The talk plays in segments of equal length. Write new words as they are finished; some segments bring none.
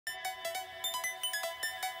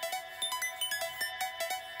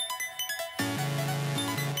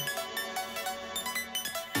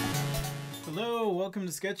Hello, welcome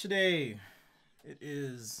to Sketchaday. It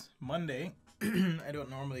is Monday. I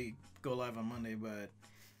don't normally go live on Monday, but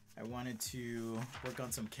I wanted to work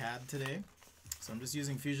on some CAD today. So I'm just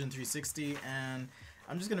using Fusion 360 and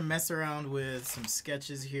I'm just gonna mess around with some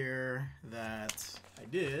sketches here that I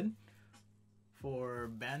did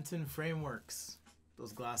for Banton Frameworks.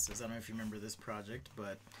 Those glasses, I don't know if you remember this project,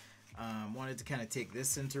 but wanted to kind of take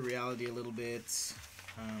this into reality a little bit.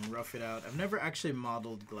 Rough it out. I've never actually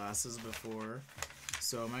modeled glasses before,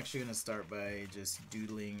 so I'm actually going to start by just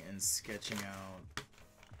doodling and sketching out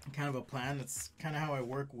kind of a plan. That's kind of how I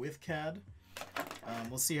work with CAD.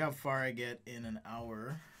 We'll see how far I get in an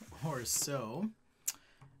hour or so.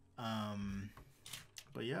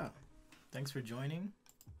 But yeah, thanks for joining.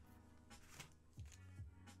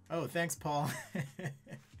 Oh, thanks, Paul.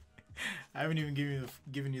 I haven't even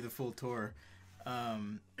given you the full tour.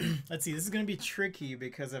 Let's see, this is gonna be tricky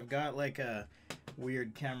because I've got like a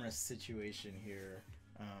weird camera situation here.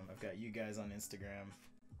 I've got you guys on Instagram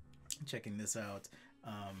checking this out,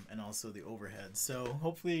 and also the overhead. So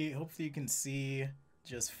hopefully you can see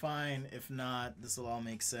just fine. If not, this will all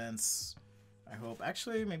make sense, I hope.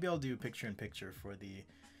 Actually, maybe I'll do picture in picture for the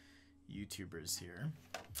YouTubers here,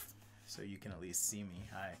 so you can at least see me.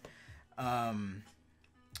 Hi.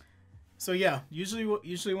 So yeah,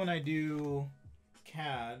 usually when I do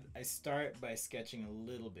CAD, I start by sketching a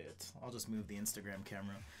little bit. I'll just move the Instagram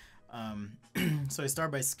camera. So I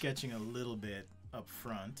start by sketching a little bit up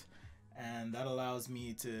front, and that allows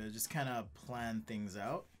me to just kind of plan things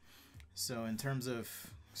out. So in terms of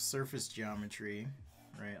surface geometry,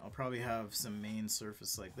 right, I'll probably have some main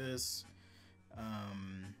surface like this.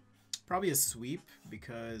 Probably a sweep,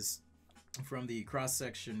 because from the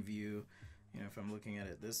cross-section view, you know, if I'm looking at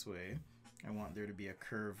it this way, I want there to be a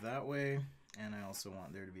curve that way, and I also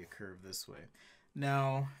want there to be a curve this way.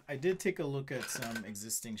 Now, I did take a look at some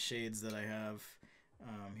existing shades that I have.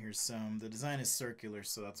 Here's some. The design is circular,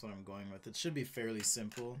 so that's what I'm going with. It should be fairly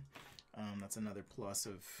simple. That's another plus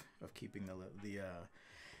of keeping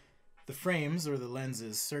the frames or the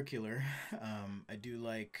lenses circular. I do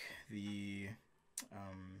like the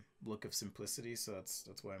look of simplicity, so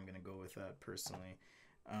that's why I'm going to go with that personally.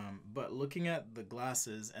 But looking at the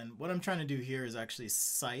glasses, and what I'm trying to do here is actually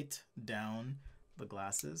sight down the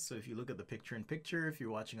glasses. So if you look at the picture in picture, if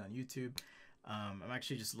you're watching on YouTube, I'm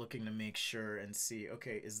actually just looking to make sure and see,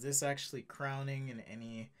 okay, is this actually crowning in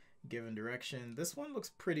any given direction? This one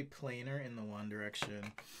looks pretty planar in the one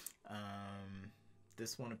direction.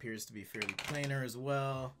 This one appears to be fairly planar as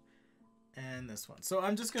well, and this one. So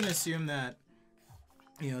I'm just going to assume that,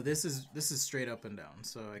 you know, this is straight up and down.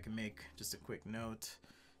 So I can make just a quick note: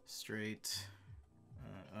 straight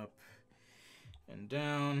up and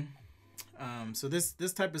down. So this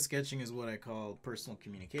type of sketching is what I call personal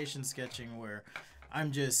communication sketching, where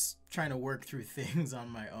I'm just trying to work through things on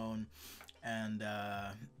my own and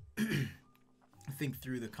think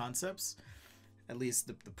through the concepts, at least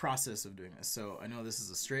the process of doing this. So I know this is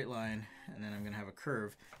a straight line, and then I'm going to have a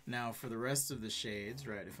curve. Now for the rest of the shades,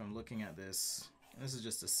 right, if I'm looking at this, this is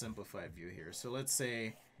just a simplified view here. So let's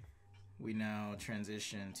say we now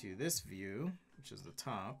transition to this view, which is the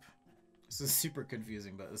top. This is super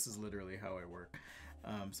confusing, but this is literally how I work.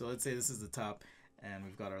 So let's say this is the top, and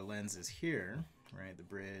we've got our lenses here, right, the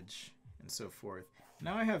bridge, and so forth.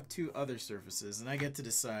 Now I have two other surfaces, and I get to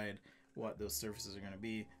decide what those surfaces are going to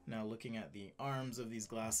be. Now looking at the arms of these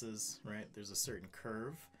glasses, right, there's a certain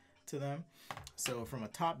curve to them. So from a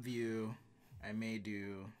top view, I may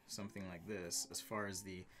do something like this as far as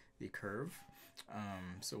the curve.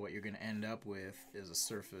 So what you're going to end up with is a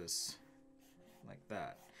surface like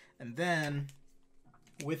that. And then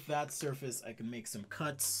with that surface, I can make some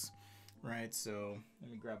cuts, right? So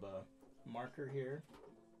let me grab a marker here.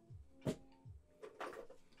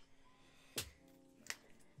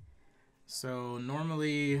 So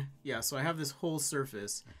normally, yeah, so I have this whole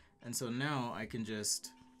surface, and so now I can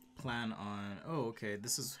just plan on, oh, okay,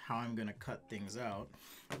 this is how I'm going to cut things out.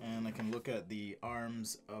 And I can look at the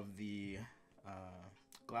arms of the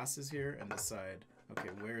glasses here and decide, okay,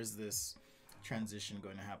 where is this transition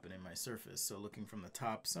going to happen in my surface? So looking from the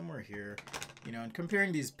top, somewhere here, you know, and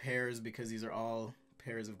comparing these pairs, because these are all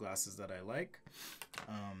pairs of glasses that I like.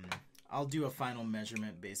 I'll do a final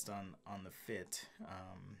measurement based on the fit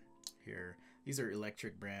here. These are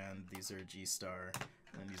electric brand, these are G-Star,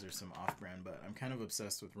 and these are some off-brand, but I'm kind of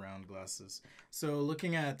obsessed with round glasses. So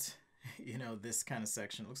looking at, you know, this kind of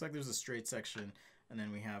section, it looks like there's a straight section, and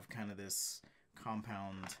then we have kind of this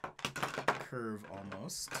compound curve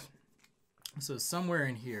almost. So somewhere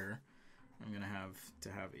in here, I'm going to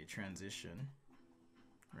have a transition,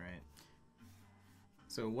 right?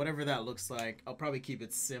 So whatever that looks like, I'll probably keep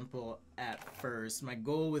it simple at first. My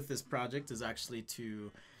goal with this project is actually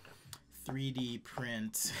to 3D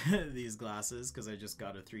print these glasses because I just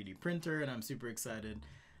got a 3D printer and I'm super excited.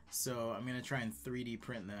 So I'm gonna try and 3D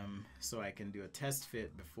print them so I can do a test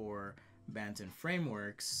fit before Banton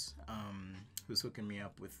Frameworks, who's hooking me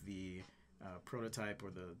up with the prototype or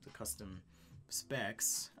the custom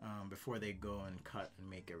specs before they go and cut and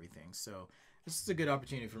make everything. So this is a good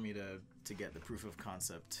opportunity for me to get the proof of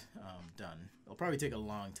concept done. It'll probably take a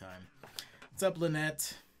long time. What's up,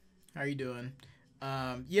 Lynette? How are you doing?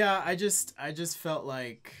 Yeah, I just felt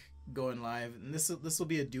like going live, and this will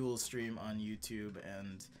be a dual stream on YouTube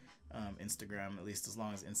and Instagram, at least as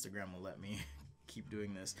long as Instagram will let me keep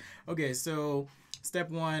doing this. Okay, so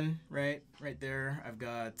step one, right there, I've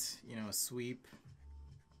got, you know, a sweep.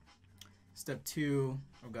 Step two,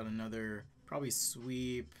 I've got another probably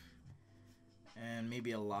sweep and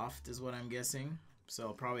maybe a loft is what I'm guessing. So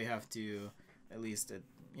I'll probably have to, at least at,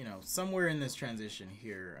 you know, somewhere in this transition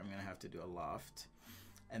here, I'm gonna have to do a loft,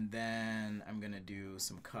 and then I'm gonna do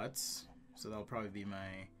some cuts. So that'll probably be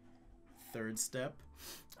my third step,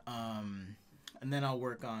 and then I'll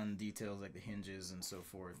work on details like the hinges and so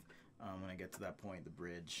forth when I get to that point, the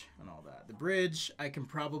bridge and all that. The bridge I can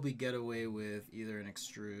probably get away with either an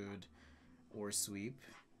extrude or sweep.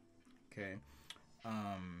 Okay.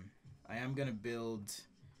 I am gonna build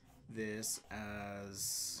this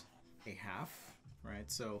as a half,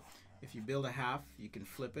 right? So if you build a half, you can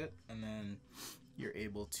flip it and then you're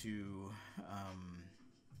able to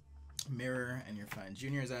mirror and you're fine.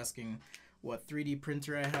 Junior is asking what 3D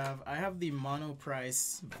printer I have. I have the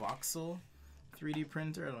Monoprice Voxel 3D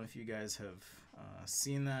printer. I don't know if you guys have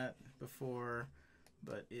seen that before,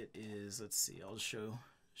 but it is, let's see, I'll show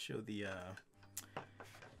the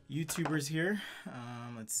YouTubers here.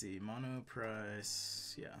 Let's see,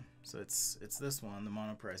 Monoprice, yeah. So it's this one, the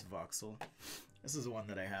Monoprice Voxel. This is the one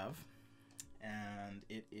that I have, and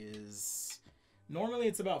it is normally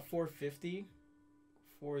it's about $450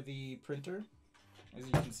 for the printer, as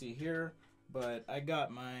you can see here. But I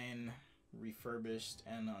got mine refurbished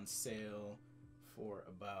and on sale for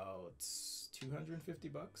about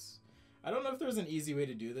 $250. I don't know if there's an easy way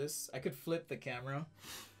to do this. I could flip the camera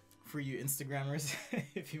for you Instagrammers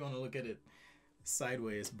if you want to look at it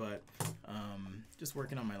sideways, but just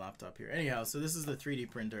working on my laptop here. Anyhow, so this is the 3D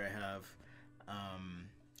printer I have,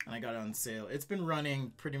 and I got it on sale. It's been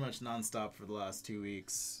running pretty much nonstop for the last 2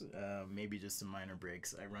 weeks, maybe just some minor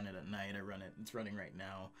breaks. I run it at night. It's running right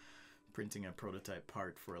now, printing a prototype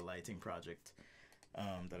part for a lighting project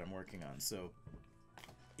that I'm working on. So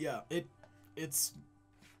yeah, it's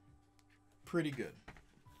pretty good.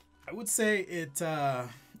 I would say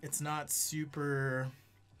it's not super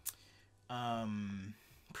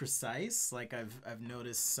precise. Like I've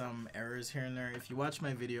noticed some errors here and there. If you watch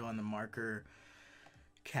my video on the marker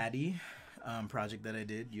CAD project that I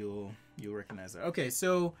did, you'll recognize that. Okay,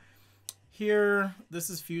 so here, this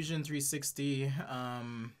is Fusion 360.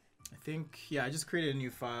 I think, yeah, I just created a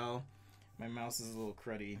new file. My mouse is a little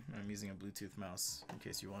cruddy. I'm using a Bluetooth mouse, in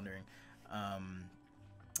case you're wondering.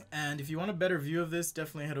 And if you want a better view of this,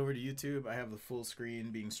 definitely head over to YouTube. I have the full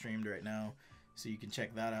screen being streamed right now, so you can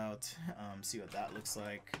check that out, see what that looks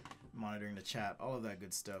like, monitoring the chat, all of that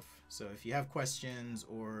good stuff. So if you have questions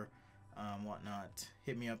or whatnot,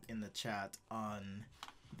 hit me up in the chat on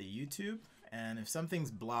the YouTube. And if something's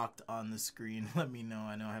blocked on the screen, let me know.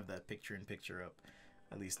 I know I have that picture-in-picture up,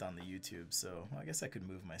 at least on the YouTube. So I guess I could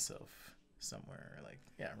move myself somewhere, like,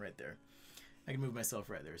 yeah, right there. I can move myself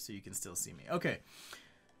right there so you can still see me. Okay.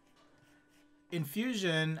 In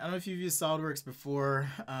Fusion, I don't know if you've used SolidWorks before.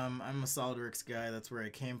 I'm a SolidWorks guy. That's where I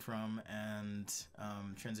came from, and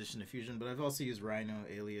transitioned to Fusion. But I've also used Rhino,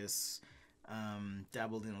 Alias,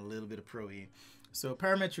 dabbled in a little bit of Pro E. So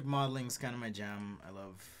parametric modeling is kind of my jam. I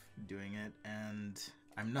love doing it. And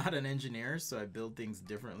I'm not an engineer, so I build things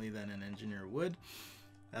differently than an engineer would.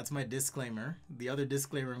 That's my disclaimer. The other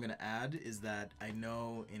disclaimer I'm going to add is that I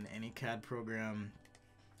know in any CAD program,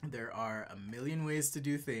 there are a million ways to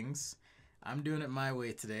do things. I'm doing it my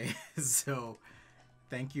way today, so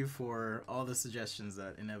thank you for all the suggestions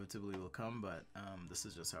that inevitably will come, but this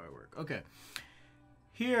is just how I work. Okay,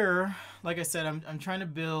 here, like I said, I'm trying to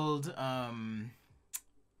build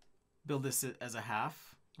this as a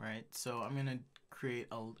half, right? So I'm gonna create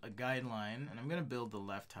a guideline, and I'm gonna build the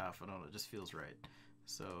left half. I don't know, it just feels right.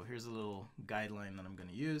 So here's a little guideline that I'm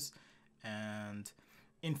gonna use, and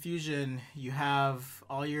in Fusion, you have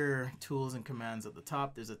all your tools and commands at the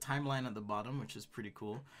top. There's a timeline at the bottom, which is pretty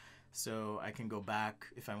cool. So I can go back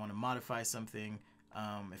if I want to modify something,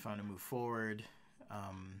 if I want to move forward.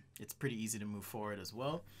 It's pretty easy to move forward as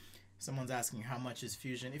well. Someone's asking how much is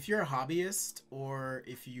Fusion. If you're a hobbyist or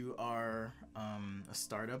if you are a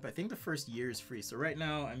startup, I think the first year is free. So right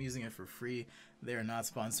now I'm using it for free. They're not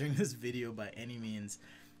sponsoring this video by any means.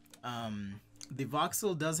 The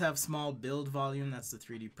voxel does have small build volume. That's the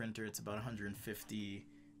 3D printer. It's about 150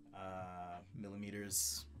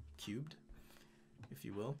 millimeters cubed, if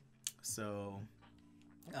you will. So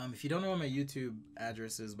if you don't know what my YouTube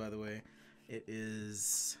address is, by the way, it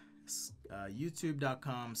is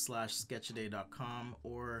youtube.com/sketchaday.com,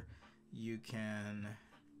 or you can,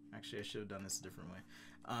 actually I should have done this a different way.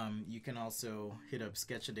 You can also hit up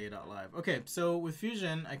sketchaday.live. Okay, so with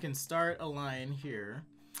Fusion, I can start a line here.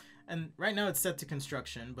 And right now it's set to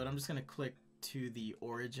construction, but I'm just going to click to the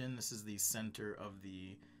origin. This is the center of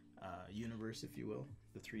the universe, if you will,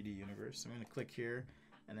 the 3D universe. So I'm going to click here.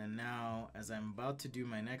 And then now, as I'm about to do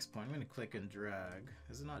my next point, I'm going to click and drag.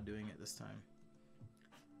 Is it not doing it this time?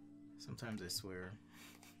 Sometimes I swear.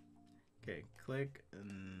 Okay, click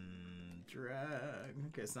and drag.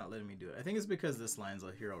 Okay, it's not letting me do it. I think it's because this line's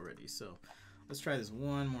here already. So let's try this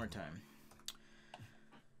one more time.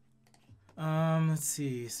 Let's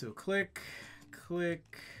see. So click,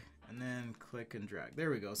 and then click and drag. There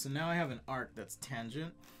we go. So now I have an arc that's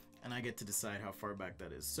tangent, and I get to decide how far back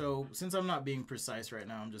that is. So since I'm not being precise right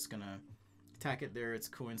now, I'm just gonna tack it there. It's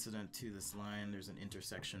coincident to this line. There's an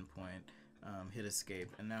intersection point. Hit escape,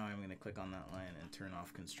 and now I'm going to click on that line and turn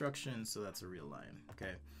off construction, so that's a real line.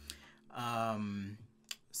 Okay,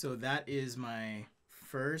 so that is my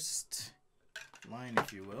first line,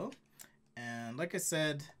 if you will. And like I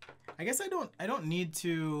said, I guess I don't need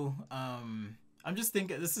to. I'm just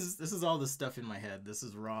thinking this is all the stuff in my head. This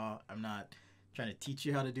is raw. I'm not trying to teach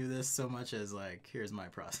you how to do this so much as like, here's my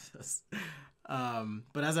process.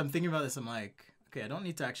 But as I'm thinking about this, I'm like, okay, I don't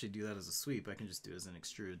need to actually do that as a sweep. I can just do it as an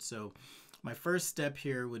extrude. So my first step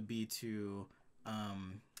here would be to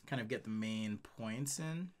kind of get the main points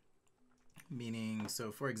in. Meaning,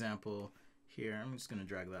 so for example, here, I'm just going to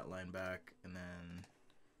drag that line back and then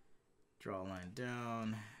draw a line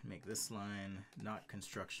down, make this line not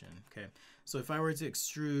construction. Okay, so if I were to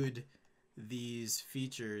extrude these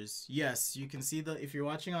features, yes, you can see if you're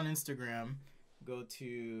watching on Instagram, go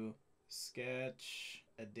to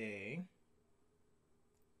Sketchaday.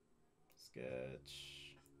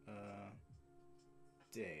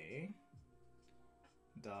 Sketchaday.live.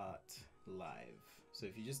 So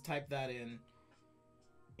if you just type that in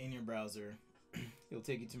your browser, it'll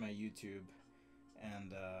take you to my YouTube,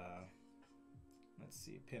 and let's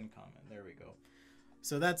see, pin comment. There we go.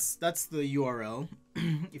 So that's the URL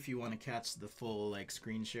if you want to catch the full like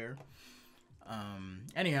screen share.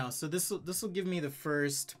 Anyhow, so this will give me the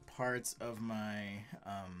first parts of my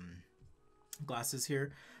glasses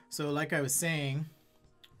here. So like I was saying,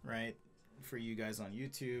 right, for you guys on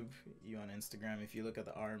YouTube, you on Instagram, if you look at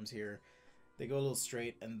the arms here, they go a little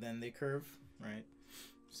straight and then they curve, right?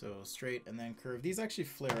 So straight and then curve. These actually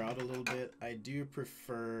flare out a little bit. I do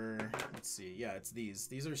prefer, let's see, yeah, it's these.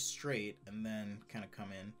 These are straight and then kind of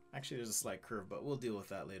come in. Actually, there's a slight curve, but we'll deal with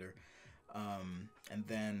that later. And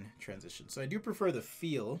then transition. So I do prefer the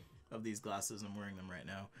feel of these glasses. I'm wearing them right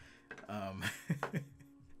now.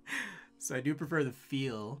 So I do prefer the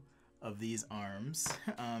feel of these arms.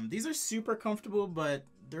 These are super comfortable, but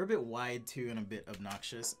they're a bit wide too and a bit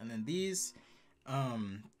obnoxious. And then these,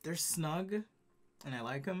 they're snug and I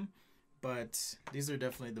like them, but these are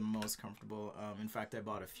definitely the most comfortable. In fact, I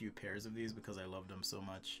bought a few pairs of these because I loved them so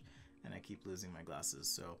much and I keep losing my glasses.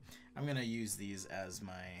 So I'm gonna use these as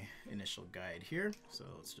my initial guide here. So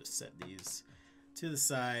let's just set these to the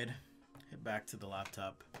side, head back to the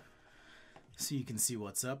laptop so you can see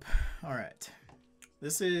what's up. All right.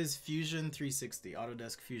 This is Fusion 360,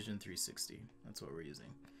 Autodesk Fusion 360. That's what we're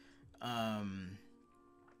using.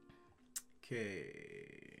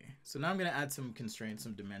 Okay, so now I'm gonna add some constraints,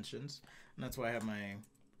 some dimensions, and that's why I have my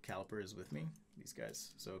calipers with me, these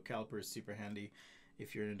guys. So caliper is super handy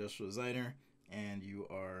if you're an industrial designer and you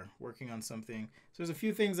are working on something. So there's a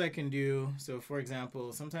few things I can do. So for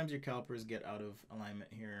example, sometimes your calipers get out of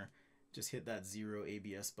alignment here. Just hit that 0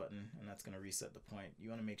 ABS button and that's gonna reset the point. You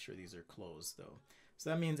wanna make sure these are closed though. So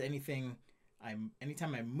that means anytime I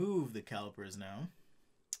move the calipers now,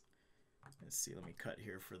 let's see, let me cut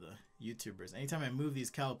here for the YouTubers. Anytime I move these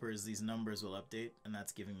calipers, these numbers will update, and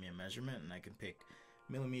that's giving me a measurement, and I can pick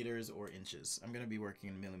millimeters or inches. I'm gonna be working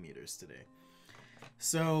in millimeters today.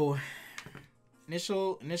 So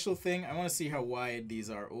initial thing, I wanna see how wide these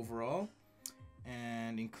are overall,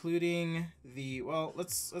 and including the, well,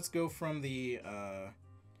 let's go from the,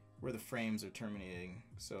 where the frames are terminating.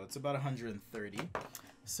 So it's about 130.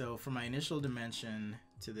 So for my initial dimension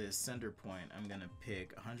to this center point, I'm gonna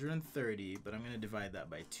pick 130, but I'm gonna divide that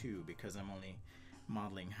by 2 because I'm only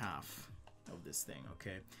modeling half of this thing,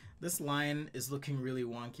 okay? This line is looking really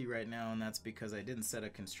wonky right now, and that's because I didn't set a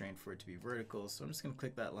constraint for it to be vertical. So I'm just gonna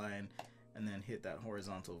click that line and then hit that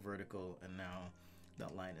horizontal vertical, and now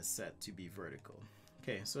that line is set to be vertical.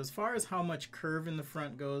 Okay, so as far as how much curve in the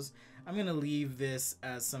front goes, I'm gonna leave this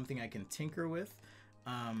as something I can tinker with.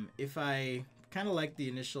 If I kind of like the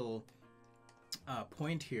initial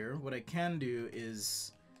point here, what I can do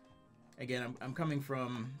is, again, I'm coming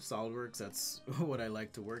from SolidWorks, that's what I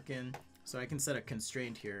like to work in. So I can set a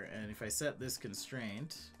constraint here, and if I set this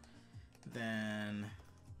constraint, then,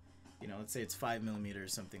 you know, let's say it's 5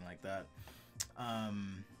 millimeters, something like that.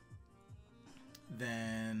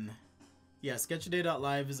 Then, yeah,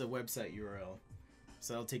 Sketchaday.live is a website URL,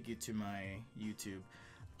 so that'll take you to my YouTube.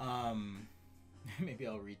 Maybe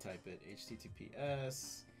I'll retype it,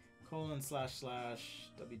 https://www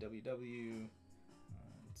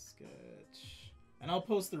sketch, and I'll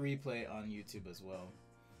post the replay on YouTube as well.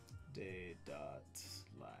 Day.live.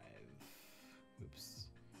 Oops.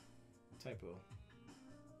 Typo.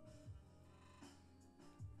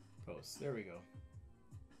 Post. There we go.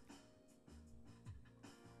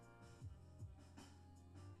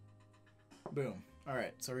 Boom.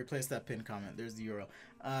 Alright, so replace that pinned comment. There's the URL.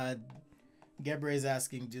 Gebre is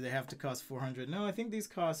asking, do they have to cost $400? No, I think these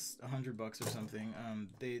cost $100 or something.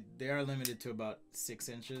 They are limited to about 6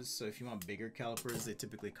 inches, so if you want bigger calipers, they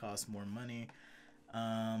typically cost more money.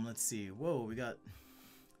 Let's see. Whoa, we got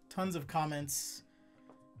tons of comments.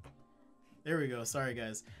 There we go. Sorry,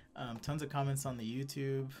 guys. Tons of comments on the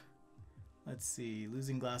YouTube. Let's see.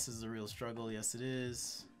 Losing glasses is a real struggle. Yes, it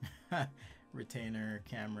is. Retainer,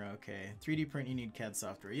 camera. Okay. 3D print, you need CAD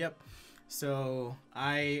software. Yep. So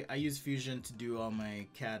I use Fusion to do all my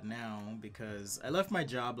CAD now because I left my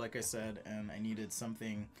job, like I said, and I needed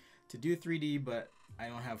something to do 3D, but I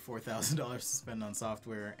don't have $4,000 to spend on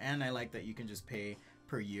software, and I like that you can just pay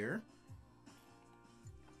per year.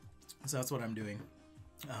 So that's what I'm doing.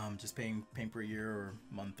 Just paying per year or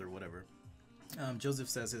month or whatever. Joseph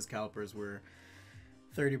says his calipers were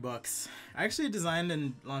 $30. I actually designed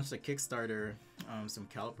and launched a Kickstarter, some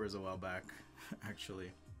calipers a while back,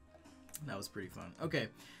 actually. That was pretty fun. Okay,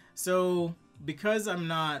 so because I'm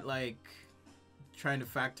not like trying to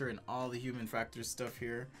factor in all the human factors stuff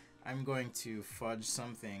here, I'm going to fudge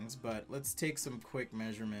some things, but let's take some quick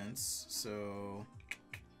measurements. So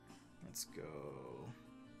let's go.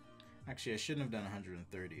 Actually, I shouldn't have done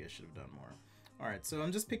 130. I should have done more. All right, so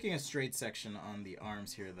I'm just picking a straight section on the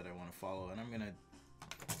arms here that I want to follow, and I'm gonna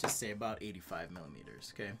just say about 85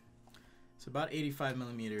 millimeters. Okay, so about 85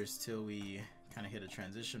 millimeters till we kind of hit a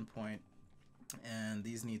transition point, and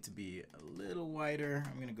these need to be a little wider.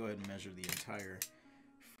 I'm gonna go ahead and measure the entire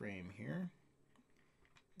frame here.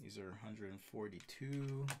 These are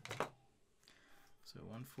 142. So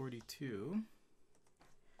 142.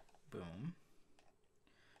 Boom.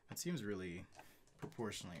 That seems really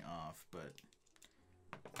proportionally off, but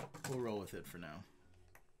we'll roll with it for now.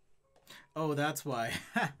 Oh, that's why.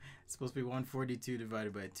 It's supposed to be 142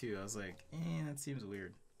 divided by 2. I was like, that seems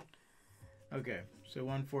weird. Okay, so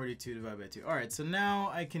 142 divided by 2. All right, so now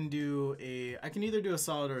I can do I can either do a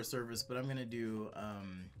solid or a surface, but I'm gonna do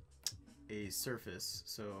a surface.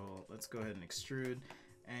 So let's go ahead and extrude,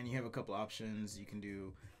 and you have a couple options. You can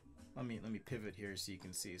do, let me pivot here so you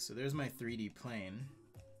can see. So there's my 3D plane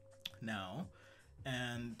now,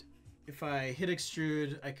 and if I hit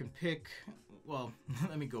extrude, I can pick, well,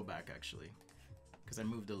 let me go back actually, because I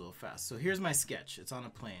moved a little fast. So here's my sketch. It's on a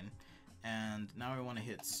plane, and now I want to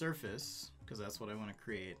hit surface because that's what I want to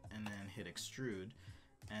create, and then hit extrude.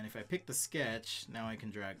 And if I pick the sketch, now I can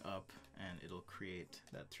drag up and it'll create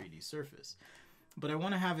that 3D surface. But I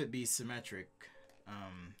want to have it be symmetric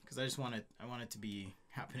because I want it to be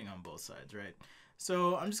happening on both sides, right?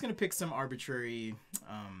 So I'm just going to pick some arbitrary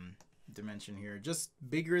dimension here, just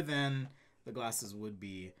bigger than the glasses would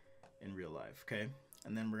be in real life, okay?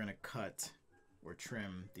 And then we're going to cut or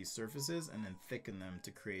trim these surfaces and then thicken them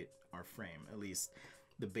to create our frame, at least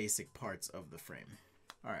the basic parts of the frame.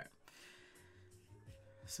 All right.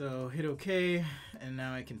 So hit OK, and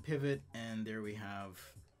now I can pivot, and there we have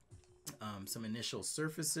some initial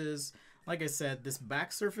surfaces. Like I said, this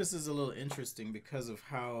back surface is a little interesting because of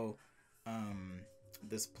how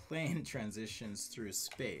this plane transitions through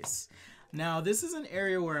space. Now, this is an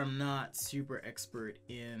area where I'm not super expert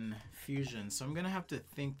in Fusion, so I'm going to have to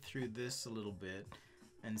think through this a little bit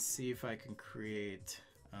and see if I can create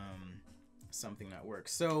something that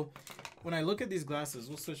works. So when I look at these glasses,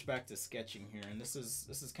 we'll switch back to sketching here, and this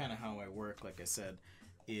is kind of how I work. Like I said,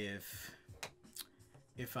 if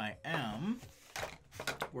I am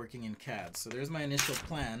working in CAD. So there's my initial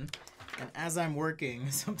plan, and as I'm working,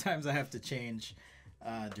 sometimes I have to change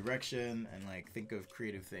direction and like think of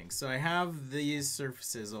creative things. So I have these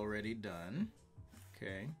surfaces already done.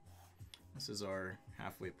 Okay, this is our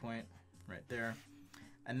halfway point right there.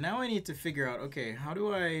 And now I need to figure out, okay, how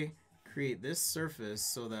do I create this surface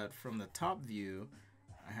so that from the top view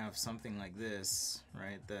I have something like this,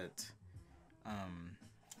 right? That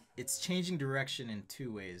it's changing direction in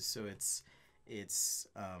two ways. So it's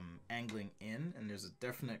angling in, and there's a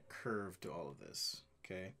definite curve to all of this.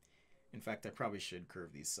 Okay. In fact, I probably should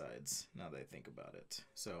curve these sides now that I think about it.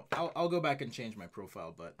 So I'll go back and change my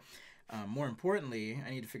profile, but more importantly, I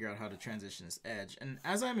need to figure out how to transition this edge. And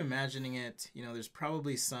as I'm imagining it, you know, there's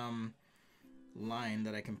probably some line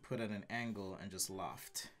that I can put at an angle and just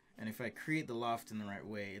loft. And if I create the loft in the right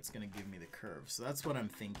way, it's going to give me the curve. So that's what I'm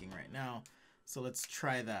thinking right now. So let's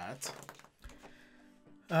try that.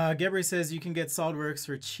 Gabriel says, you can get SolidWorks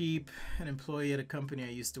for cheap. An employee at a company I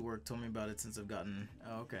used to work told me about it since I've gotten...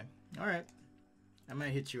 Oh, okay. All right. I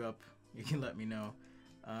might hit you up. You can let me know.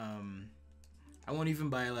 I won't even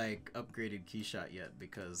buy like upgraded Keyshot yet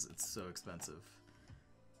because it's so expensive.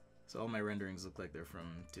 So all my renderings look like they're from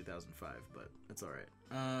 2005, but it's all right.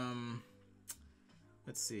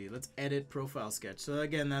 Let's see. Let's edit profile sketch. So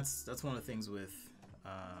again, that's one of the things with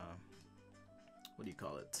what do you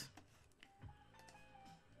call it?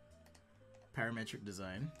 Parametric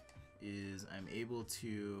design is I'm able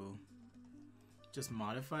to just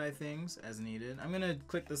modify things as needed. I'm gonna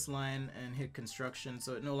click this line and hit construction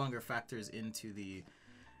so it no longer factors into the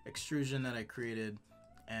extrusion that I created,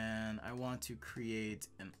 and I want to create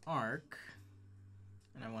an arc,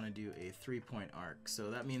 and I want to do a 3-point arc.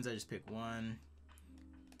 So that means I just pick 1,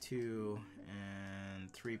 2,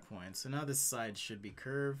 and 3 points. So now this side should be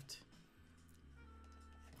curved.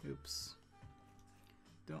 Oops.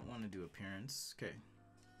 Don't want to do appearance. Okay.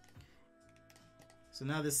 So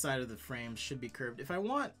now this side of the frame should be curved. If I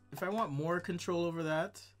want more control over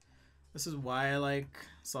that, this is why I like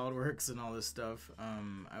SolidWorks and all this stuff.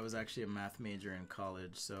 I was actually a math major in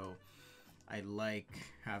college, so I like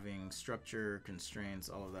having structure, constraints,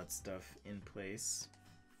 all of that stuff in place.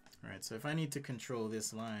 All right, so if I need to control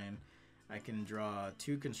this line, I can draw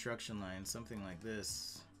 2 construction lines, something like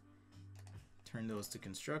this, turn those to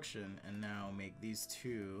construction, and now make these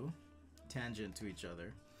 2 tangent to each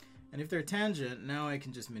other. And if they're tangent, now I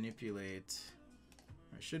can just manipulate,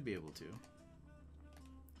 or I should be able to.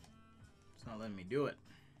 It's not letting me do it.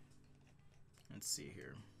 Let's see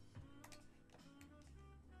here.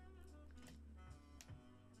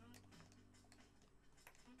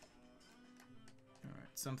 Alright,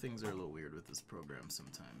 some things are a little weird with this program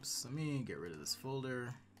sometimes. Let me get rid of this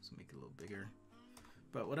folder, so make it a little bigger.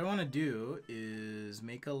 But what I want to do is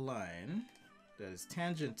make a line that is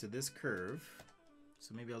tangent to this curve.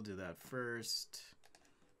 So maybe I'll do that first.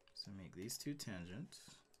 So make these 2 tangent,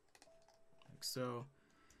 like so,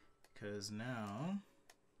 because now,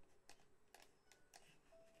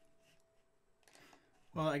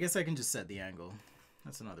 well, I guess I can just set the angle.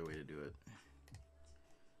 That's another way to do it.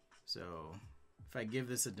 So if I give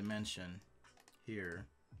this a dimension here,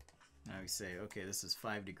 now we say, okay, this is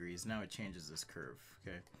 5 degrees. Now it changes this curve.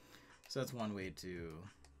 Okay, so that's one way to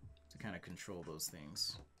kind of control those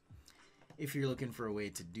things, if you're looking for a way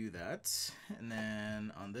to do that. And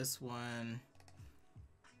then on this one,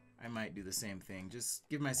 I might do the same thing. Just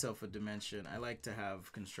give myself a dimension. I like to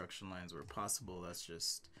have construction lines where possible. That's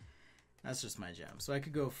just my jam. So I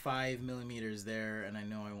could go 5 millimeters there, and I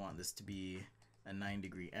know I want this to be a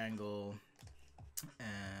 9-degree angle,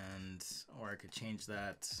 and or I could change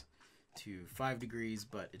that to 5 degrees,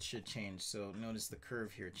 but it should change. So notice the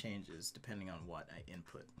curve here changes depending on what I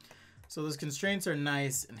input. So those constraints are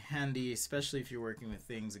nice and handy, especially if you're working with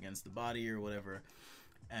things against the body or whatever.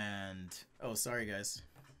 And oh, sorry guys,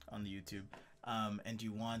 on the YouTube. And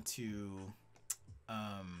you want to,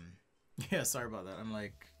 yeah, sorry about that. I'm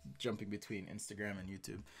like jumping between Instagram and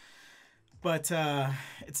YouTube. But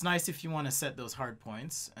it's nice if you want to set those hard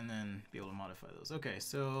points and then be able to modify those. Okay,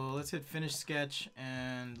 so let's hit finish sketch,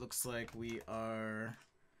 and looks like we are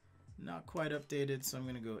not quite updated. So I'm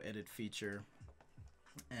gonna go edit feature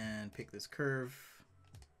and pick this curve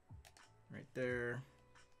right there.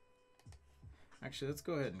 Actually, let's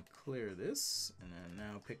go ahead and clear this, and then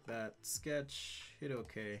now pick that sketch, hit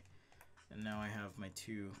OK, and now I have my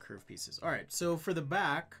 2 curve pieces. All right, so for the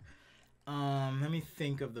back, let me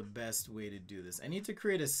think of the best way to do this. I need to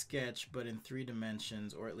create a sketch, but in 3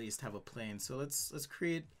 dimensions, or at least have a plane. So let's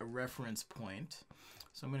create a reference point.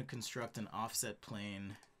 So I'm going to construct an offset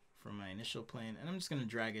plane from my initial plane, and I'm just going to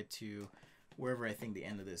drag it to wherever I think the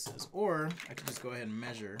end of this is. Or I could just go ahead and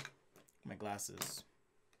measure my glasses.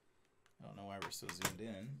 I don't know why we're so zoomed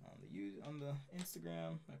in on the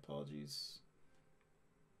Instagram. My apologies.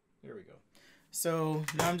 There we go. So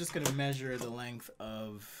now I'm just gonna measure the length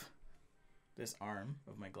of this arm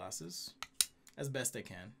of my glasses as best I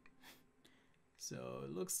can. So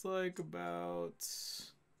it looks like about,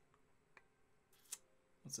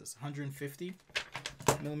 what's this, 150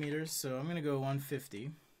 millimeters. So I'm gonna go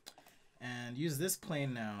 150 and use this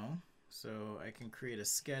plane now, so I can create a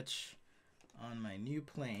sketch on my new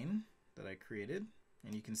plane that I created,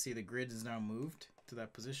 and you can see the grid is now moved to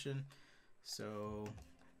that position. So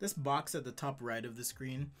this box at the top right of the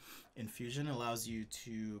screen in Fusion allows you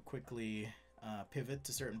to quickly pivot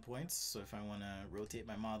to certain points. So if I want to rotate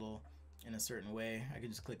my model in a certain way, I can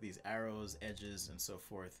just click these arrows, edges, and so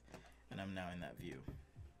forth, and I'm now in that view.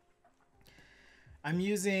 I'm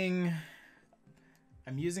using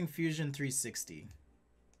Fusion 360.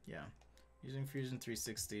 Yeah, using Fusion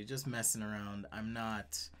 360, just messing around. I'm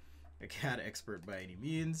not a CAD expert by any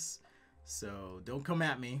means, so don't come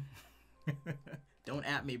at me. Don't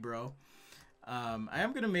at me, bro. I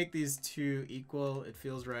am gonna make these two equal. It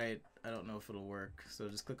feels right. I don't know if it'll work. So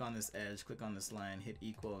just click on this edge, click on this line, hit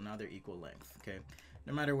equal. Now they're equal length, okay?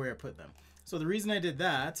 No matter where I put them. So the reason I did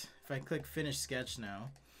that, if I click finish sketch now,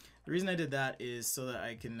 the reason I did that is so that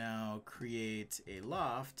I can now create a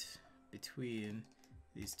loft between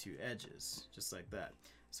these two edges, just like that.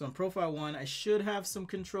 So in profile 1, I should have some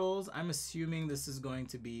controls. I'm assuming this is going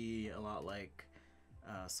to be a lot like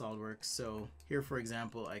SolidWorks. So here, for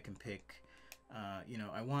example, I can pick, you know,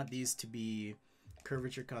 I want these to be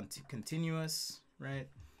curvature continuous, right?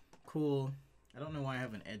 Cool. I don't know why I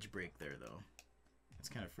have an edge break there though. It's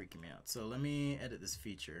kind of freaking me out. So let me edit this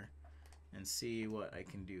feature and see what I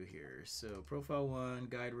can do here. So profile 1,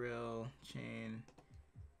 guide rail, chain,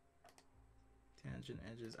 tangent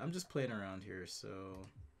edges. I'm just playing around here, so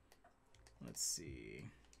let's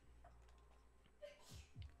see.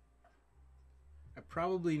 I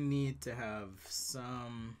probably need to have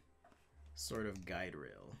some sort of guide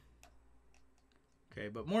rail. Okay,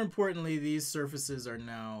 but more importantly, these surfaces are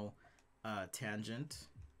now tangent,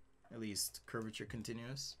 at least curvature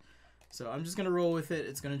continuous. So I'm just gonna roll with it.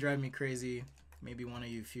 It's gonna drive me crazy. Maybe one of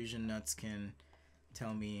you Fusion nuts can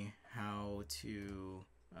tell me how to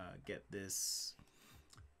get this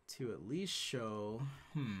to at least show,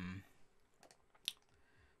 maybe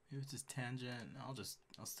it's just tangent.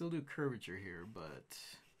 I'll still do curvature here, but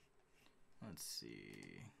let's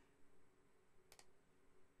see.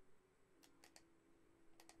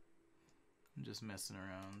 I'm just messing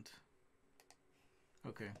around.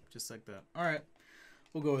 Okay, just like that. All right,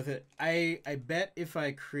 we'll go with it. I bet if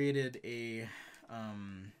I created a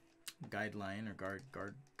guideline or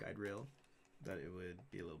guide rail, that it would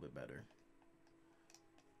be a little bit better.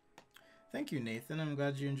 Thank you, Nathan. I'm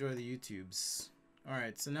glad you enjoy the YouTubes. All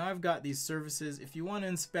right, so now I've got these surfaces. If you want to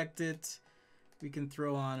inspect it, we can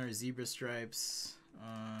throw on our zebra stripes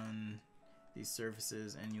on these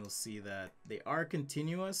surfaces, and you'll see that they are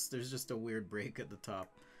continuous. There's just a weird break at the top.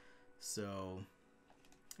 So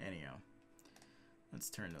anyhow,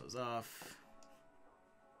 let's turn those off.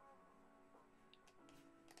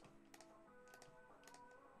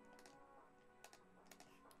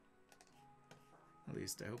 At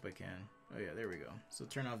least I hope I can. Oh yeah, there we go. So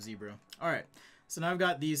turn off zebra. All right, so now I've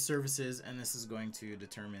got these surfaces, and this is going to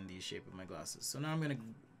determine the shape of my glasses. So now I'm going to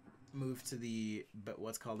move to the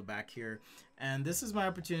what's called the back here, and this is my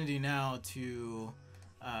opportunity now to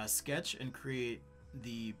sketch and create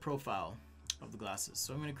the profile of the glasses.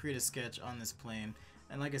 So I'm going to create a sketch on this plane,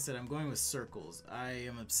 and like I said, I'm going with circles. I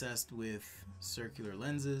am obsessed with circular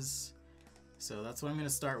lenses, so that's what I'm going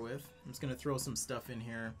to start with. I'm just going to throw some stuff in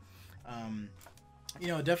here. You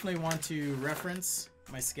know, definitely want to reference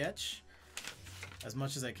my sketch as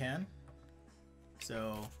much as I can.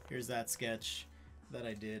 So here's that sketch that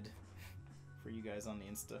I did for you guys on the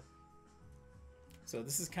Insta. So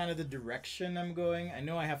this is kind of the direction I'm going. I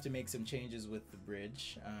know I have to make some changes with the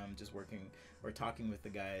bridge, just working or talking with the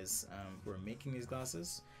guys who are making these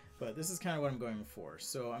glasses, but this is kind of what I'm going for.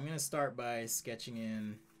 So I'm going to start by sketching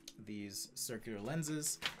in these circular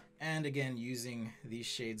lenses, and again using these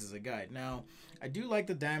shades as a guide. Now I do like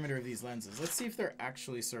the diameter of these lenses. Let's see if they're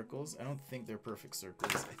actually circles. I don't think they're perfect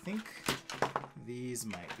circles. I think these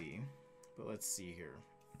might be, but let's see here.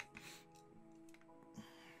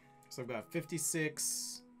 So I've got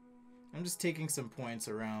 56. I'm just taking some points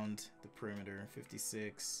around the perimeter.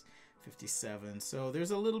 56, 57. So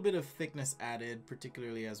there's a little bit of thickness added,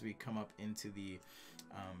 particularly as we come up into the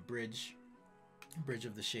bridge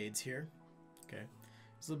of the shades here. Okay,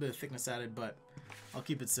 there's a little bit of thickness added, but I'll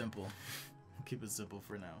keep it simple. I'll keep it simple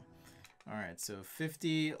for now. All right, so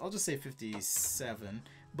 50, I'll just say 57,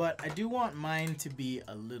 but I do want mine to be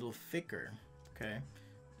a little thicker, okay?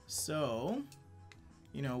 So,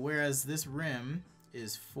 you know, whereas this rim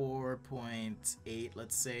is 4.8,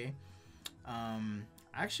 let's say, I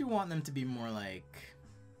actually want them to be more like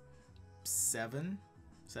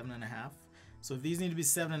 7.5. So if these need to be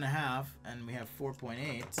 7.5 and we have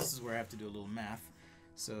 4.8, this is where I have to do a little math.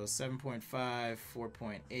 So 7.5,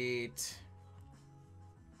 4.8.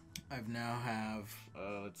 I've now have,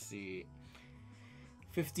 let's see,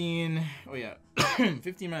 15, oh yeah,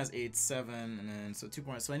 15 minus 8, 7, and then so 2.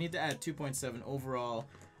 So I need to add 2.7 overall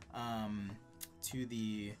to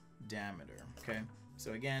the diameter, okay?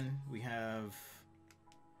 So again, we have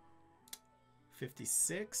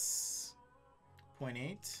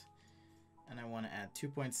 56.8, and I want to add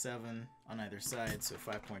 2.7 on either side, so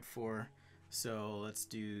 5.4. So let's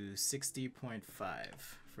do 60.5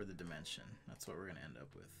 for the dimension. That's what we're going to end up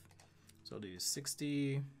with. So I'll do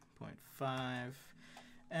 60.5,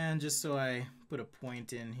 and just so I put a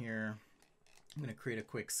point in here, I'm going to create a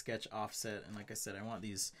quick sketch offset, and like I said, I want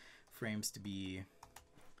these frames to be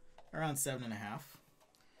around 7.5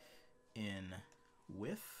 in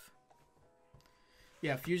width.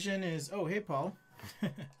 Yeah, Fusion is, oh hey Paul.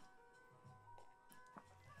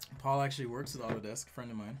 Paul actually works with Autodesk, a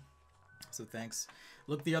friend of mine, so thanks.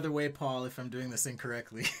 Look the other way, Paul, if I'm doing this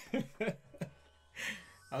incorrectly.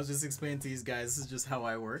 I was just explaining to these guys, this is just how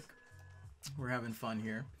I work. We're having fun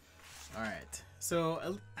here. All right,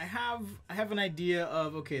 so I have an idea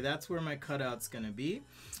of, okay, that's where my cutout's gonna be.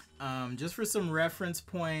 Just for some reference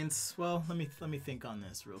points, well, let me think on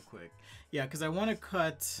this real quick. Yeah, because I want to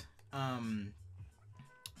cut,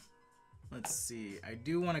 let's see, I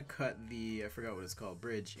do want to cut the, I forgot what it's called,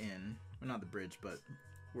 bridge in, well, not the bridge, but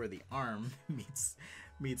where the arm meets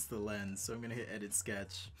the lens. So I'm gonna hit edit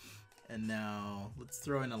sketch. And now let's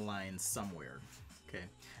throw in a line somewhere. Okay,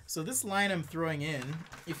 so this line I'm throwing in,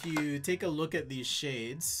 if you take a look at these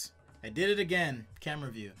shades, I did it again,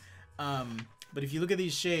 camera view. But if you look at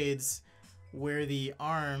these shades, where the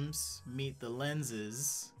arms meet the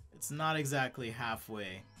lenses, it's not exactly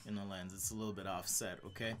halfway in the lens. It's a little bit offset,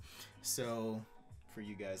 okay? So for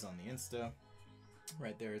you guys on the Insta,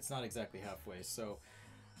 right there, it's not exactly halfway. So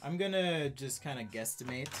I'm gonna just kind of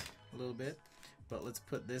guesstimate a little bit. But let's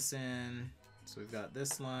put this in. So we've got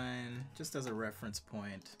this line just as a reference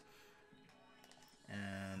point.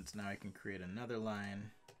 And now I can create another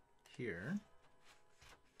line here.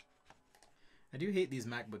 I do hate these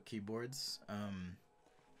MacBook keyboards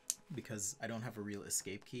because I don't have a real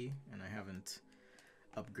escape key and I haven't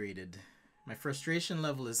upgraded. My frustration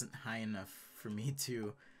level isn't high enough for me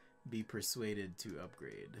to be persuaded to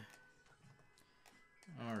upgrade.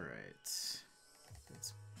 All right,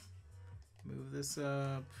 let's move this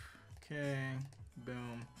up. Okay,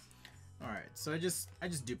 boom. All right, so I just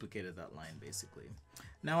duplicated that line basically.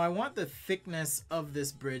 Now I want the thickness of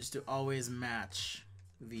this bridge to always match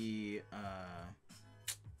the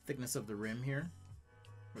thickness of the rim here,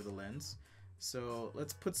 or the lens. So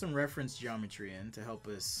let's put some reference geometry in to help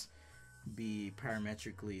us be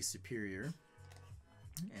parametrically superior.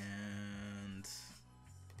 And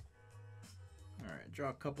all right, draw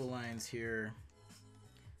a couple lines here.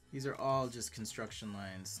 These are all just construction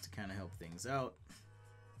lines to kind of help things out.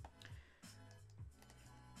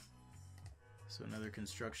 So another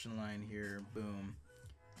construction line here, boom.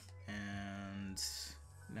 And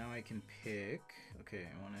now I can pick, okay,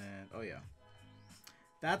 I want to, oh yeah.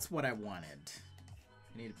 That's what I wanted.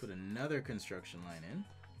 I need to put another construction line in.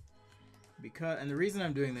 And the reason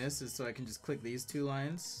I'm doing this is so I can just click these two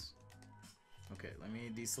lines. Okay, let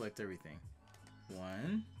me deselect everything.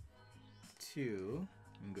 1, 2,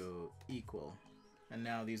 and go equal. And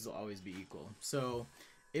now these will always be equal. So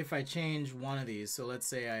if I change one of these, so let's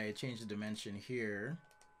say I change the dimension here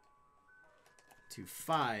to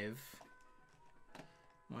 5.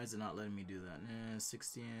 Why is it not letting me do that?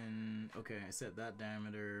 16. Okay, I set that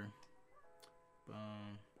diameter.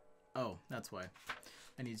 Oh, that's why.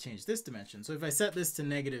 I need to change this dimension. So if I set this to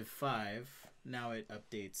 -5, now it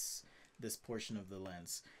updates this portion of the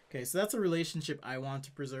lens. Okay, so that's a relationship I want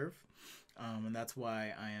to preserve. And that's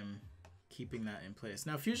why I am keeping that in place.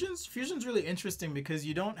 Now Fusion's really interesting because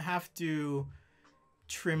you don't have to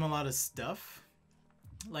trim a lot of stuff.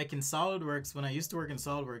 Like in SolidWorks, when I used to work in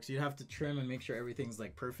SolidWorks, you'd have to trim and make sure everything's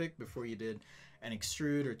like perfect before you did an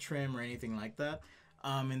extrude or trim or anything like that.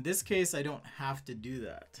 In this case, I don't have to do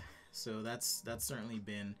that. So that's certainly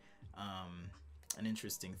been an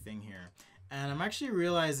interesting thing here. And I'm actually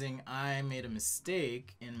realizing I made a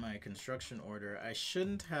mistake in my construction order. I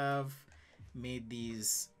shouldn't have made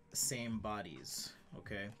these same bodies.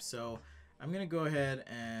 Okay, so I'm gonna go ahead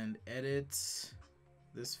and edit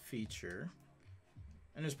this feature.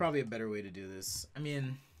 And there's probably a better way to do this. I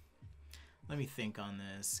mean, let me think on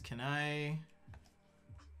this. Can I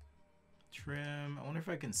trim? I wonder if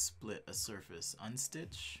I can split a surface.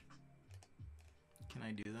 Unstitch? Can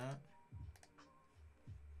I do that?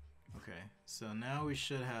 Okay, so now we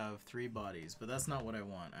should have 3 bodies, but that's not what I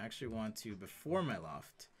want. I actually want to before my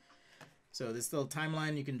loft. So this little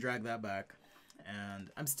timeline, you can drag that back. And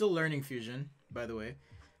I'm still learning Fusion, by the way.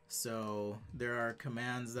 So there are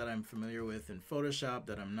commands that I'm familiar with in Photoshop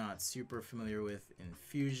that I'm not super familiar with in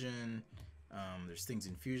Fusion. There's things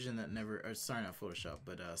in Fusion that never, or sorry, not Photoshop,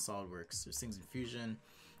 but SolidWorks. There's things in Fusion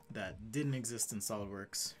that didn't exist in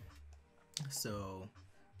SolidWorks. So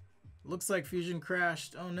looks like Fusion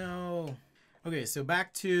crashed. Oh no. Okay, so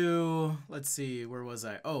back to, let's see, where was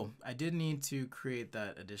I? Oh, I did need to create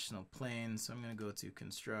that additional plane. So I'm going to go to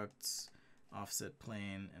Construct, Offset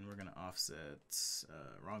Plane, and we're going to offset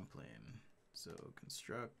wrong plane. So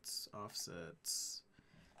Construct, Offset,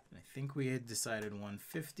 and I think we had decided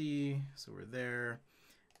 150, so we're there.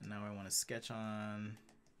 And now I want to sketch on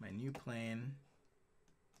my new plane.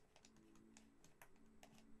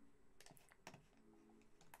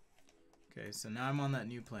 Okay, so now I'm on that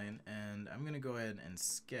new plane, and I'm going to go ahead and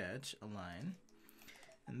sketch a line.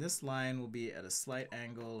 And this line will be at a slight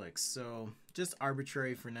angle like so, just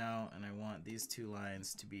arbitrary for now, and I want these 2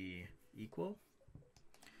 lines to be equal.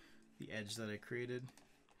 The edge that I created,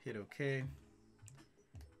 hit OK.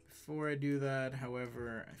 Before I do that,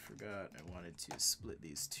 however, I forgot I wanted to split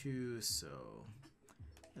these 2, so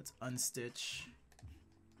let's unstitch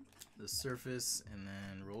the surface and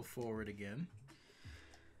then roll forward again.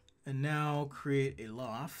 And now create a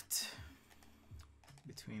loft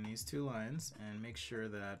between these 2 lines and make sure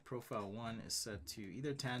that profile 1 is set to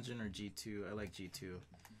either tangent or G2. I like G2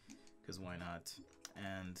 because why not?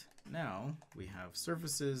 And now we have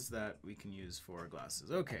surfaces that we can use for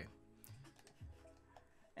glasses. Okay.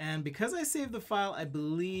 And because I saved the file, I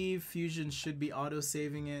believe Fusion should be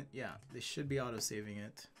auto-saving it. Yeah, they should be auto-saving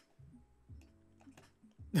it.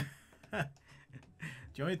 Do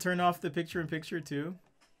you want me to turn off the picture-in-picture too?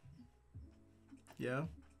 Yeah.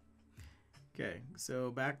 Okay,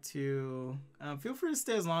 so back to, feel free to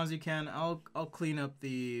stay as long as you can. I'll clean up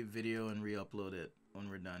the video and re-upload it when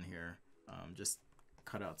we're done here. Just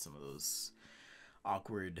cut out some of those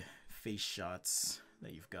awkward face shots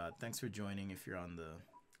that you've got. Thanks for joining if you're on the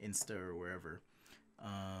Insta or wherever.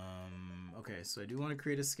 Okay, so I do want to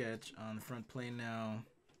create a sketch on the front plane now.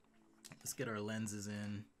 Let's get our lenses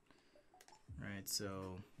in. All right,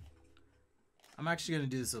 so I'm actually going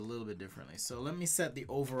to do this a little bit differently. So let me set the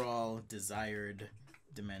overall desired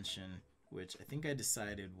dimension, which I think I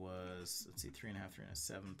decided was, let's see, 3.5,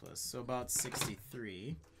 3.7 plus, so about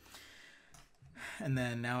 63. And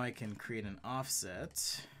then now I can create an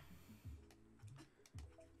offset.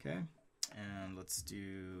 Okay, and let's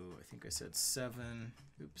do, I think I said 7,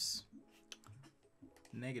 oops,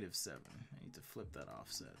 -7. I need to flip that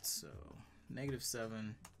offset. So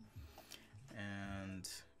 -7, and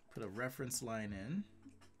put a reference line in.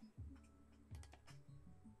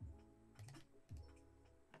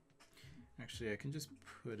 Actually, I can just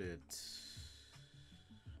put it,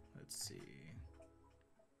 let's see.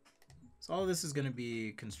 So all of this is going to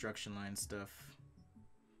be construction line stuff,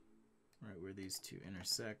 right where these 2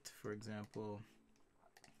 intersect, for example.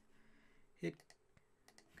 Hit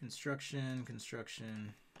construction,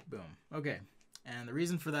 construction, boom. Okay, and the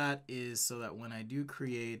reason for that is so that when I do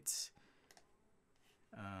create,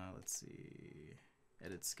 let's see,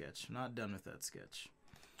 edit sketch. I'm not done with that sketch.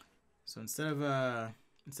 So instead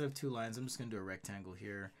of 2 lines, I'm just going to do a rectangle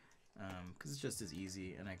here because it's just as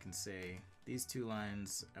easy. And I can say these 2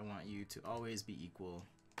 lines, I want you to always be equal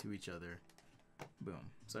to each other.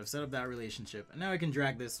 Boom. So I've set up that relationship, and now I can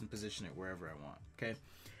drag this and position it wherever I want. Okay.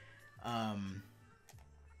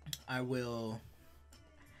 I will.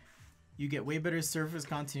 You get way better surface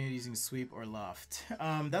continuity using sweep or loft.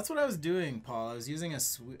 That's what I was doing, Paul. I was using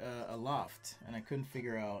a loft, and I couldn't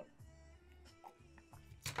figure out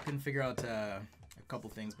a couple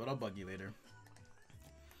things, but I'll bug you later.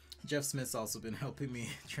 Jeff Smith's also been helping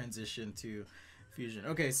me transition to Fusion.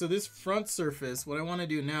 Okay, so this front surface, what I want to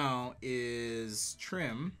do now is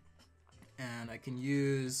trim, and I can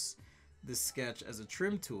use this sketch as a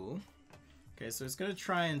trim tool. Okay, so it's going to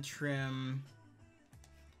try and trim.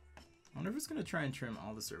 I wonder if it's going to try and trim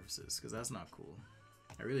all the surfaces, because that's not cool.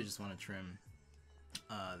 I really just want to trim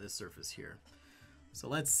this surface here. So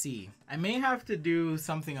let's see. I may have to do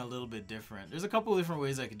something a little bit different. There's a couple of different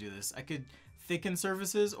ways I could do this. I could thicken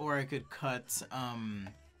surfaces, or I could cut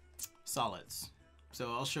solids.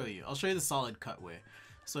 So I'll show you. I'll show you the solid cut way.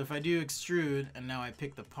 So if I do extrude, and now I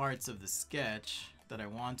pick the parts of the sketch that I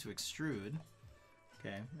want to extrude,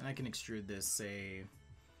 okay, and I can extrude this, say,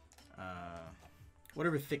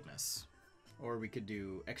 whatever thickness, or we could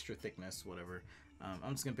do extra thickness, whatever.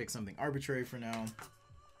 I'm just gonna pick something arbitrary for now,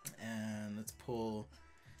 and let's pull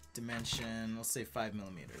dimension, let's say 5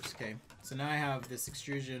 millimeters, okay? So now I have this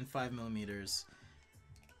extrusion 5 millimeters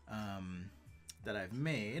that I've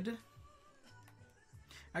made.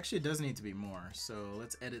 Actually, it does need to be more, so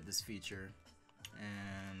let's edit this feature,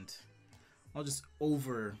 and I'll just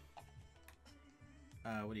over,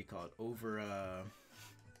 what do you call it? Over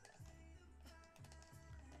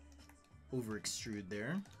extrude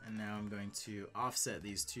there, and now I'm going to offset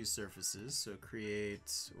these two surfaces. So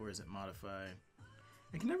create, or is it modify?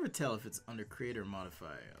 I can never tell if it's under create or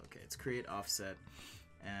modify. Okay, it's create offset,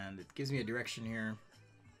 and it gives me a direction here.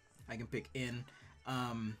 I can pick in.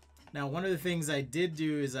 Now, one of the things I did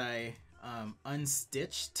do is I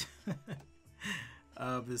unstitched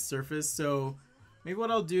this surface. So maybe what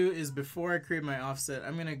I'll do is, before I create my offset,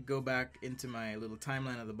 I'm gonna go back into my little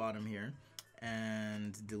timeline at the bottom here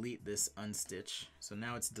and delete this unstitch. So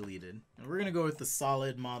now it's deleted, and we're gonna go with the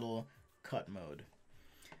solid model cut mode.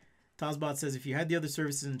 Tozbot says if you had the other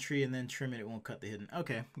surfaces in the tree and then trim it, it won't cut the hidden.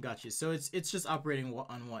 Okay, got you. So it's just operating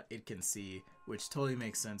on what it can see, which totally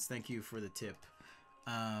makes sense. Thank you for the tip.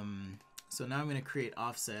 So now I'm going to create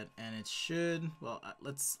offset, and it should, well,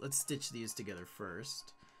 let's stitch these together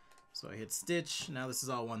first. So I hit stitch. Now this is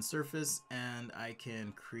all one surface, and I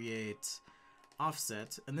can create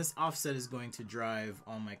offset, and this offset is going to drive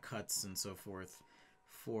all my cuts and so forth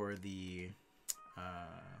for the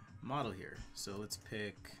model here. So let's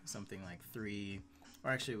pick something like 3,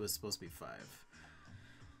 or actually it was supposed to be 5.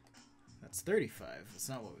 That's 35. That's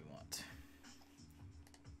not what we want.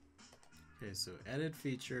 Okay, so edit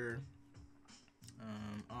feature,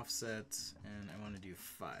 offset, and I want to do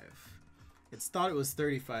 5. It's thought it was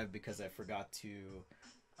 35 because I forgot to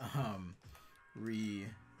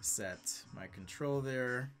reset my control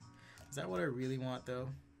there. Is that what I really want though?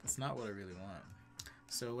 That's not what I really want.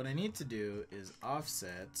 So what I need to do is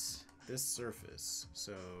offset this surface.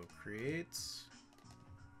 So create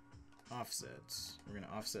offset. We're going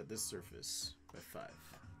to offset this surface by 5.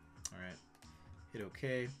 All right, hit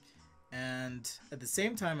OK. And at the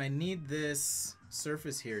same time, I need this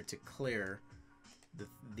surface here to clear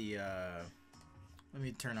the let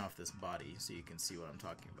me turn off this body so you can see what I'm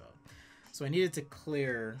talking about. So I needed to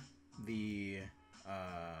clear the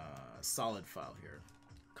solid file here.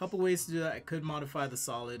 A couple ways to do that. I could modify the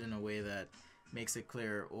solid in a way that makes it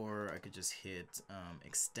clear, or I could just hit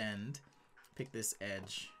extend, pick this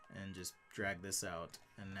edge, and just drag this out.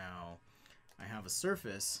 And now I have a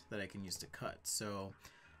surface that I can use to cut. So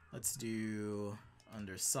let's do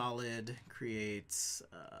under solid, create,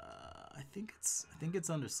 I think it's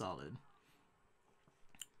under solid.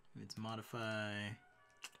 It's modify.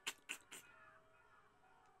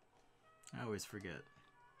 I always forget.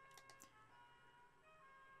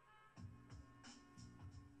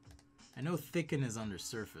 I know thicken is under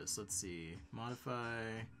surface. Let's see,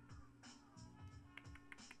 modify.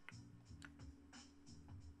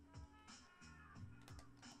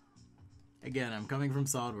 Again, I'm coming from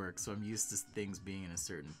SolidWorks, so I'm used to things being in a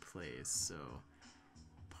certain place, so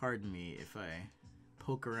pardon me if I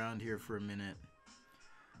poke around here for a minute.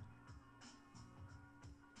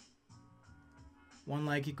 1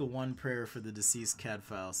 like equal 1 prayer for the deceased CAD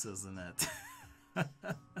file, says Lynette.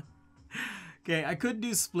 Okay, I could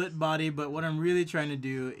do split body, but what I'm really trying to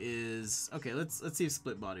do is, okay, let's see if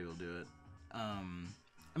split body will do it. I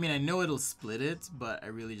mean, I know it'll split it, but I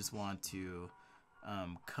really just want to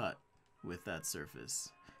cut with that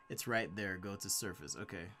surface. It's right there. Go to surface.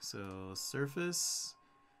 Okay, so surface.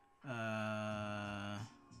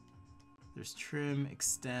 There's trim,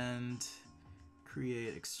 extend,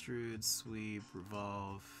 create, extrude, sweep,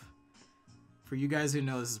 revolve. For you guys who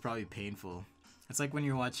know, this is probably painful. It's like when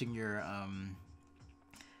you're watching your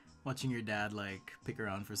dad like pick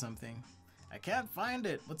around for something. I can't find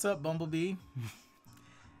it. What's up, Bumblebee?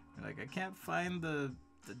 Like, I can't find the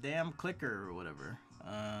damn clicker or whatever.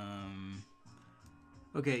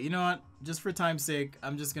 Okay, you know what? Just for time's sake,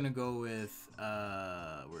 I'm just gonna go with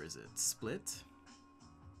where is it? Split.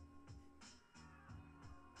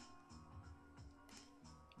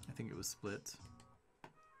 I think it was split.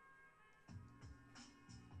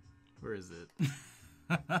 Where is it?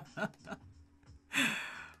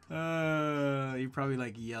 You're probably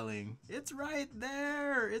like yelling, "It's right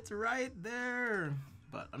there! It's right there!"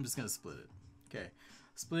 But I'm just gonna split it. Okay,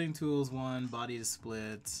 splitting tools 1, body to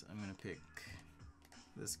split. I'm gonna pick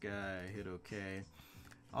this guy. Hit OK.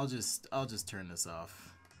 I'll just turn this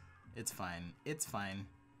off. It's fine. It's fine.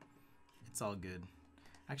 It's all good.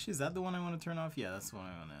 Actually, is that the one I want to turn off? Yeah, that's the one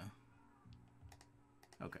I want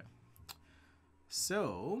to. Okay.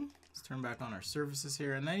 So let's turn back on our surfaces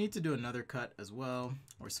here, and I need to do another cut as well,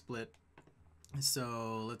 or split.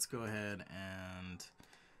 So let's go ahead and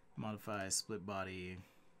modify split body,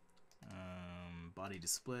 body to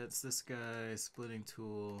splits. This guy, splitting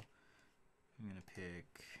tool. I'm gonna pick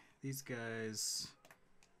these guys.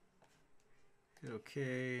 Hit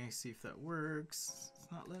OK, see if that works.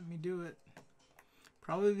 It's not letting me do it.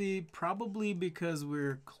 Probably because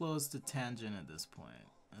we're close to tangent at this point.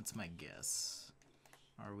 That's my guess.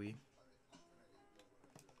 Are we?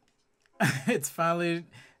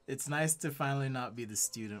 It's nice to finally not be the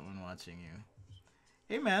student when watching you.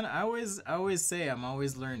 Hey man, I always say I'm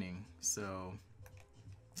always learning, so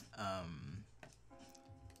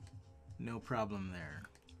no problem there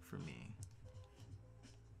for me.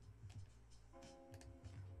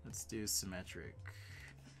 Let's do symmetric,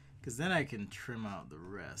 because then I can trim out the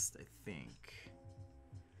rest, I think.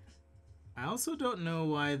 I also don't know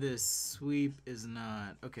why this sweep is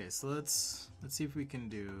not... Okay, so let's see if we can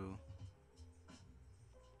do...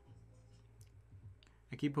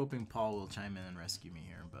 I keep hoping Paul will chime in and rescue me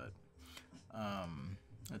here, but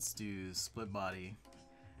let's do split body.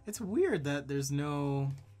 It's weird that there's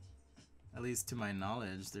no, at least to my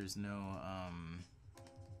knowledge, there's no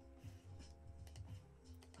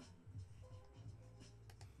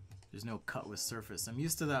cut with surface. I'm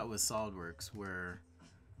used to that with SolidWorks where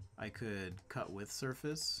I could cut with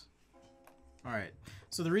surface. All right,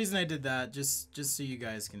 so the reason I did that, just so you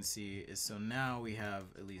guys can see, is so now we have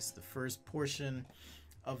at least the first portion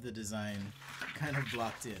of the design kind of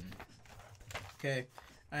blocked in. Okay,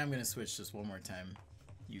 I am gonna switch just one more time,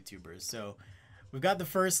 YouTubers. So we've got the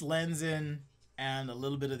first lens in and a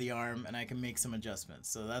little bit of the arm, and I can make some adjustments.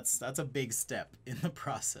 So that's a big step in the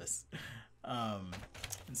process. And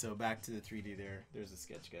so back to the 3D there. There's the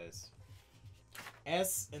sketch, guys.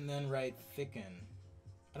 S and then write thicken.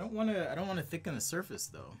 I don't want to thicken the surface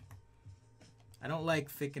though. I don't like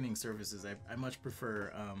thickening surfaces. I much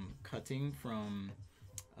prefer cutting from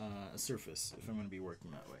a surface if I'm going to be working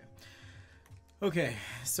that way. Okay,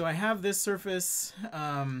 so I have this surface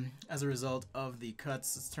as a result of the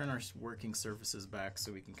cuts. Let's turn our working surfaces back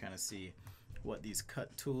so we can kind of see what these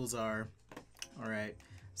cut tools are. All right,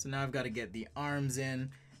 so now I've got to get the arms in,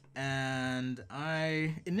 and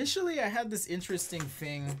initially I had this interesting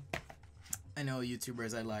thing. I know,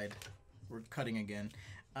 YouTubers, I lied. We're cutting again.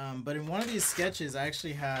 But in one of these sketches, I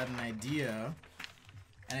actually had an idea,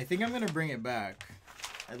 and I think I'm going to bring it back,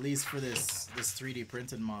 at least for this 3D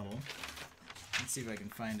printed model. Let's see if I can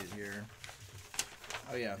find it here.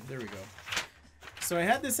 Oh yeah, there we go. So I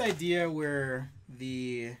had this idea where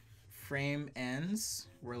the frame ends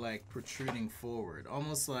were like protruding forward,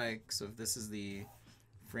 almost like, so if this is the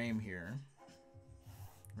frame here,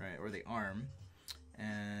 right, or the arm,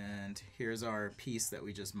 and here's our piece that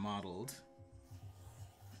we just modeled.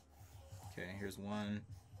 Okay, here's one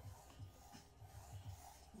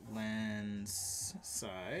lens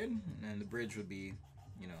side, and the bridge would be,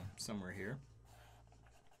 you know, somewhere here.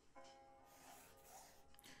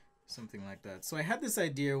 Something like that. So I had this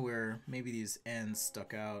idea where maybe these ends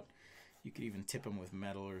stuck out. You could even tip them with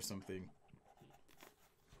metal or something.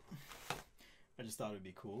 I just thought it'd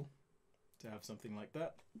be cool to have something like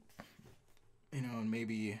that. You know, and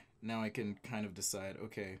maybe now I can kind of decide,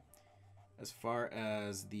 okay, as far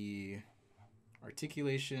as the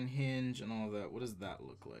articulation, hinge, and all that, what does that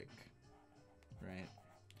look like, right?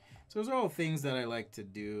 So those are all things that I like to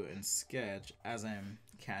do in Sketch as I'm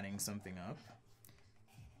CADing something up.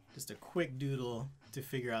 Just a quick doodle to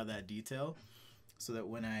figure out that detail so that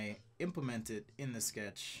when I implement it in the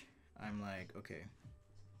sketch, I'm like, okay,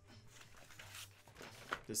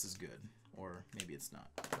 this is good, or maybe it's not.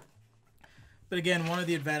 But again, one of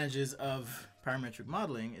the advantages of parametric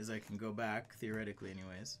modeling is I can go back, theoretically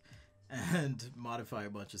anyways, and modify a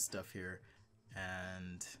bunch of stuff here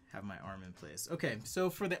and have my arm in place. Okay, so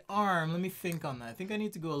for the arm, let me think on that. I think I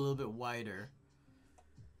need to go a little bit wider.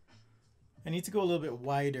 I need to go a little bit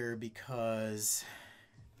wider because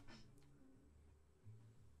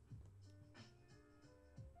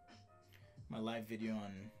my live video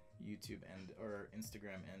on YouTube or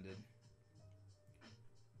Instagram ended.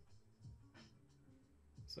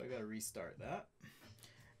 So I gotta restart that.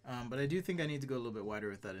 But I do think I need to go a little bit wider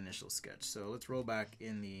with that initial sketch. So let's roll back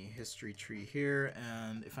in the history tree here,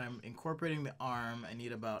 and if I'm incorporating the arm, I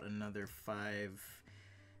need about another 5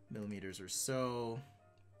 millimeters or so.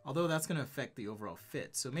 Although that's going to affect the overall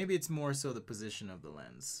fit. So maybe it's more so the position of the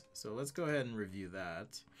lens. So let's go ahead and review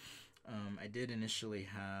that. I did initially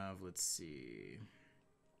have, let's see.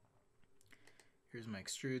 here's my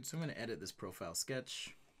extrude. So I'm going to edit this profile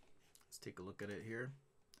sketch. Let's take a look at it here.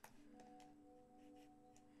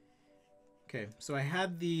 Okay, so I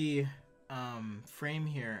had the frame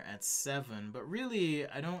here at 7, but really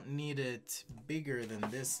I don't need it bigger than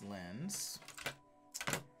this lens.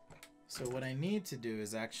 So what I need to do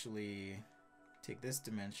is actually take this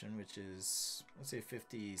dimension, which is, let's say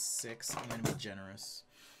 56. I'm going to be generous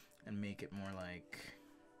and make it more like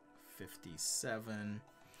 57.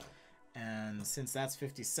 And since that's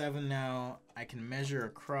 57 now, I can measure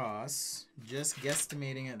across, just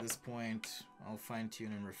guesstimating at this point. I'll fine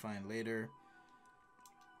tune and refine later.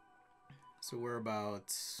 So we're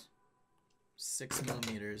about 6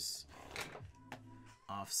 millimeters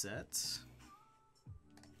offset.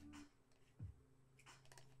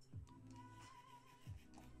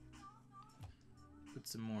 Put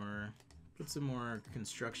some more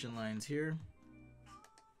construction lines here.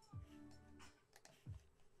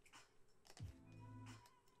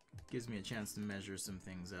 Gives me a chance to measure some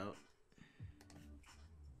things out.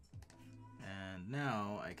 And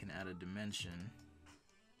now I can add a dimension.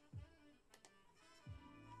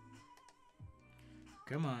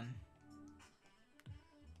 Come on.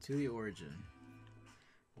 To the origin.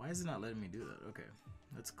 Why is it not letting me do that? Okay.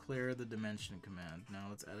 Let's clear the dimension command. Now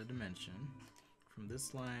let's add a dimension from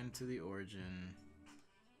this line to the origin.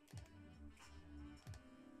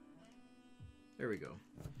 There we go.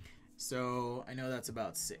 So I know that's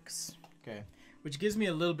about 6. Okay. Which gives me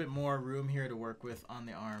a little bit more room here to work with on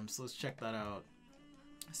the arms. So let's check that out.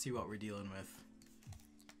 See what we're dealing with.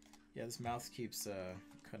 Yeah, this mouse keeps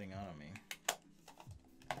cutting out on me.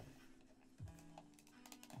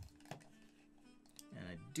 And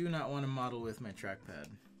I do not want to model with my trackpad.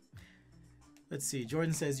 Let's see.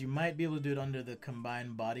 Jordan says you might be able to do it under the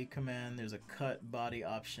combine body command. There's a cut body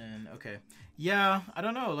option. Okay. Yeah, I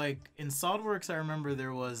don't know. Like in SolidWorks, I remember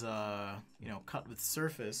there was a, you know, cut with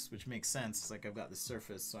surface, which makes sense. It's like I've got the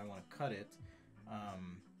surface, so I want to cut it.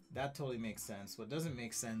 That totally makes sense. What doesn't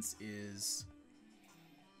make sense is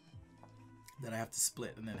that I have to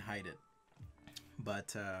split and then hide it.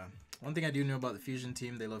 But one thing I do know about the Fusion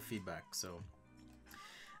team, they love feedback. So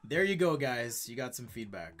there you go, guys. You got some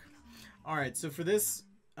feedback. All right, so for this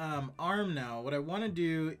arm now, what I want to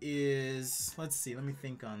do is, let's see, let me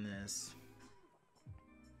think on this.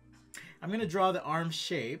 I'm going to draw the arm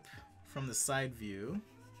shape from the side view.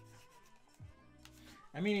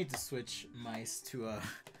 I may need to switch mice to a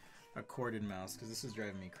corded mouse because this is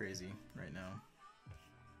driving me crazy right now.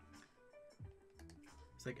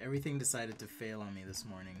 It's like everything decided to fail on me this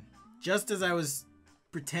morning. Just as I was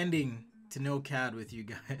pretending to know CAD with you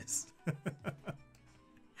guys.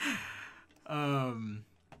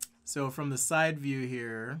 So from the side view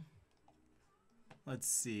here, let's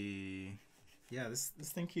see. Yeah, this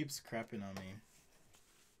thing keeps crapping on me.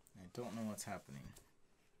 I don't know what's happening.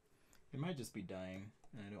 It might just be dying,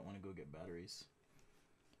 and I don't want to go get batteries.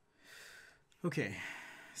 Okay,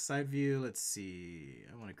 side view, let's see.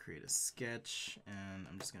 I want to create a sketch, and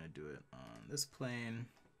I'm just going to do it on this plane.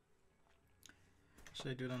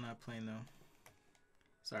 Should I do it on that plane, though?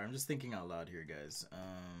 Sorry, I'm just thinking out loud here, guys.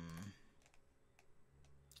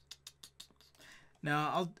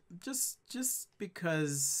 Now, I'll just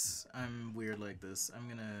because I'm weird like this, I'm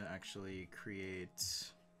gonna actually create,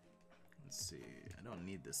 let's see, I don't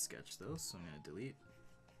need this sketch though, so I'm gonna delete.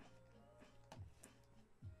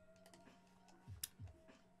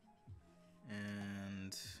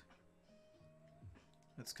 And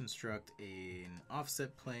let's construct an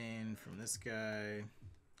offset plane from this guy.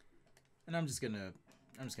 And I'm just gonna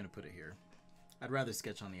put it here. I'd rather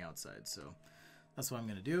sketch on the outside, so that's what I'm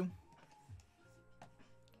gonna do.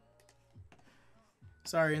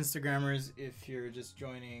 Sorry, Instagrammers, if you're just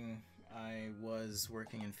joining, I was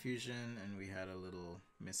working in Fusion and we had a little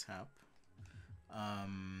mishap.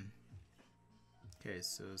 Okay,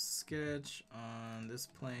 so sketch on this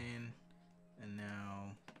plane, and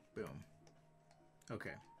now, boom.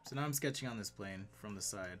 Okay, so now I'm sketching on this plane from the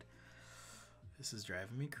side. This is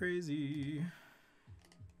driving me crazy.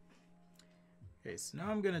 Okay, so now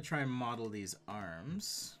I'm gonna try and model these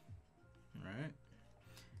arms, right?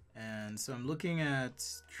 And so I'm looking at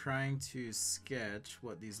trying to sketch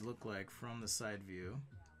what these look like from the side view.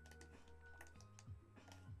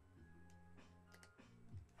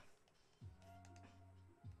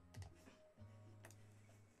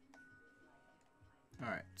 All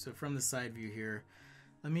right, so from the side view here,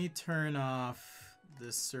 let me turn off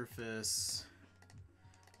this surface,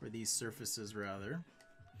 or these surfaces rather,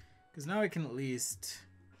 because now I can at least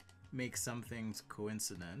make some things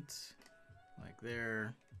coincident, like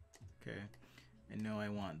there. Okay, I know I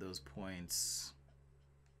want those points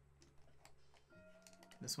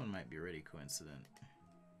This one might be already coincident.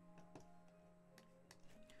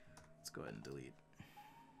 Let's go ahead and delete.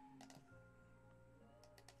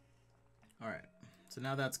 All right, so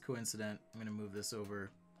now that's coincident. I'm gonna move this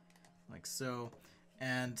over like so.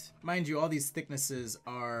 And mind you, all these thicknesses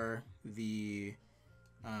are the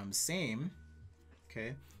same,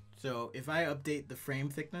 okay? So if I update the frame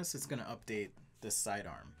thickness, it's gonna update this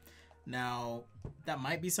sidearm. Now, that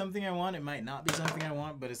might be something I want, it might not be something I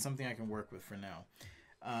want, but it's something I can work with for now.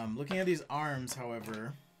 Looking at these arms,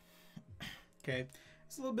 however, okay,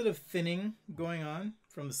 there's a little bit of thinning going on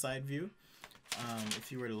from the side view.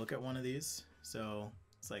 If you were to look at one of these, so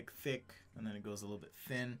it's like thick and then it goes a little bit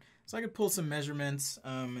thin. So I could pull some measurements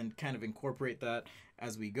and kind of incorporate that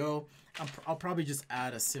as we go. I'll probably just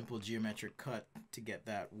add a simple geometric cut to get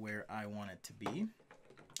that where I want it to be.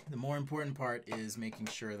 The more important part is making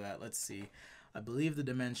sure that, let's see, I believe the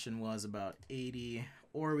dimension was about 80,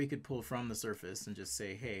 or we could pull from the surface and just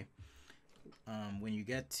say, hey, when you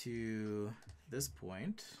get to this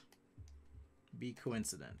point, be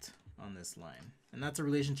coincident on this line. And that's a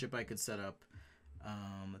relationship I could set up.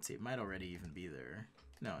 Let's see, it might already even be there.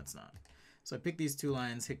 No, it's not. So I pick these two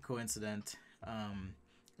lines, hit coincident, and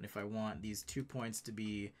if I want these 2 points to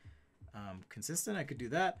be consistent, I could do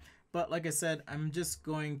that. But like I said, I'm just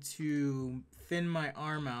going to thin my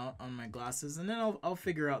arm out on my glasses, and then I'll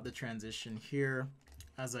figure out the transition here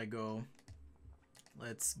as I go.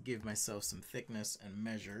 Let's give myself some thickness and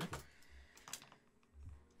measure.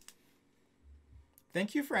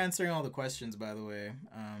 Thank you for answering all the questions, by the way.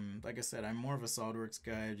 Like I said, I'm more of a SolidWorks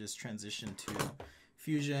guy. I just transitioned to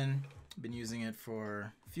Fusion. Been using it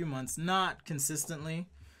for a few months, not consistently.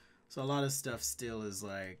 So a lot of stuff still is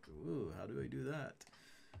like, ooh, how do I do that?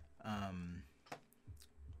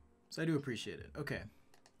 So I do appreciate it. Okay.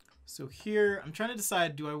 So here, I'm trying to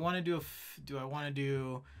decide, do I want to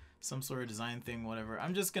do some sort of design thing, whatever.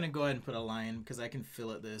 I'm just going to go ahead and put a line because I can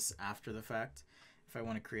fill it this after the fact. If I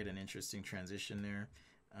want to create an interesting transition there,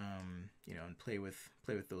 you know, and play with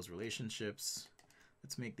those relationships.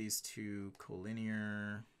 Let's make these two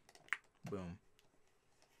collinear. Boom.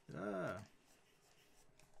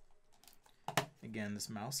 Again, this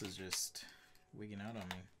mouse is just wigging out on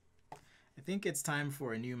me. I think it's time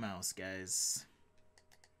for a new mouse, guys.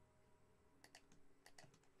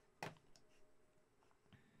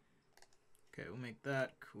 Okay, we'll make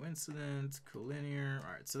that coincident, collinear.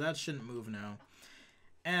 All right, so that shouldn't move now.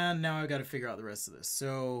 And now I've got to figure out the rest of this.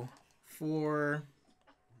 So for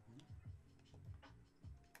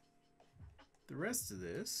the rest of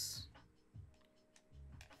this,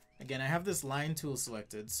 again, I have this line tool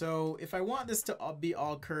selected. So if I want this to be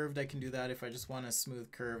all curved, I can do that. If I just want a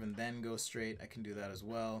smooth curve and then go straight, I can do that as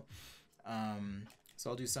well.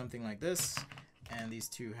 So I'll do something like this. And these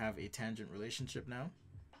two have a tangent relationship now.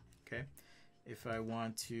 Okay. If I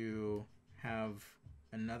want to have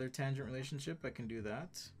another tangent relationship, I can do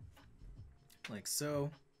that like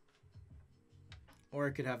so, or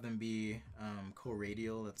I could have them be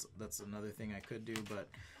co-radial. That's another thing I could do, but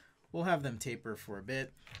we'll have them taper for a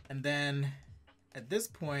bit. And then at this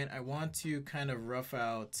point, I want to kind of rough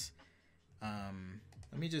out,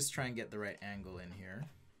 let me just try and get the right angle in here.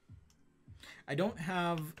 I don't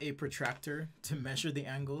have a protractor to measure the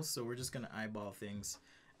angle, so we're just gonna eyeball things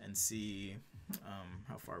and see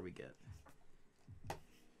how far we get.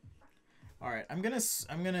 All right, I'm gonna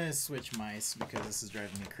switch mice because this is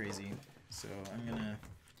driving me crazy. So I'm gonna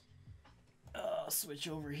switch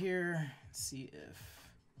over here, see if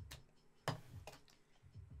all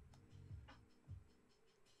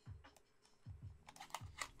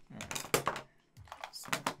right. So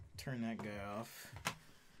turn that guy off.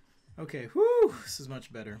 Okay, whoo! This is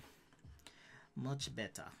much better. Much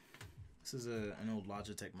better. This is an old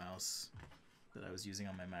Logitech mouse that I was using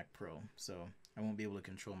on my Mac Pro, so I won't be able to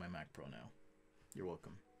control my Mac Pro now. You're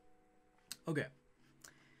welcome. Okay.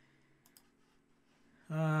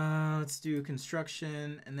 Let's do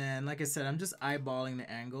construction, and then, like I said, I'm just eyeballing the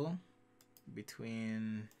angle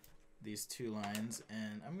between these two lines,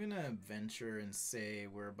 and I'm gonna venture and say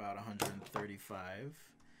we're about 135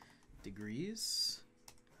 degrees.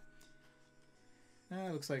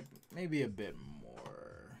 It looks like maybe a bit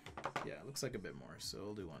more. Yeah, it looks like a bit more, so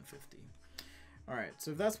we'll do 150. All right,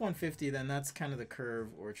 so if that's 150, then that's kind of the curve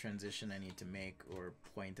or transition I need to make, or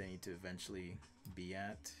point I need to eventually be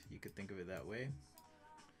at. You could think of it that way.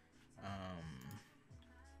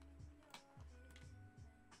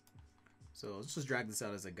 So let's just drag this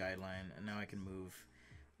out as a guideline, and now I can move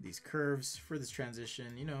these curves for this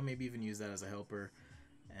transition, you know, maybe even use that as a helper.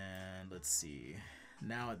 And let's see,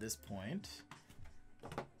 now at this point,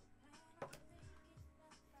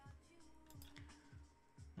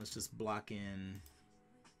 let's just block in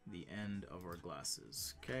the end of our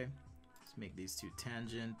glasses. Okay, let's make these two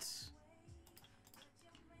tangent.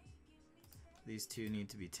 These two need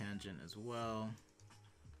to be tangent as well.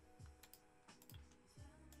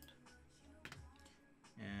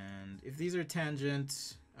 And if these are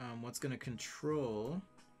tangent, what's going to control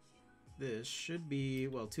this should be,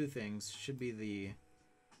 well, two things. Should be the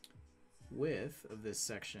width of this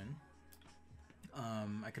section.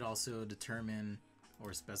 I could also determine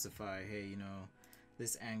or specify, hey, you know,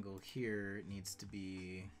 this angle here needs to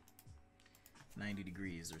be 90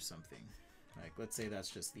 degrees or something. Like, let's say that's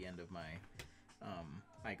just the end of my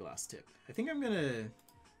eyeglass tip. I think I'm gonna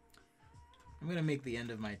make the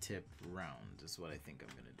end of my tip round is what I think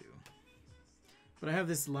I'm gonna do. But I have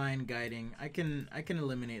this line guiding. I can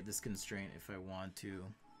eliminate this constraint if I want to.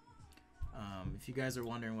 If you guys are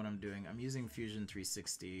wondering what I'm doing, I'm using Fusion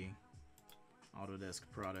 360 Autodesk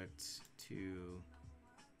product to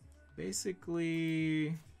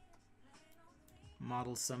basically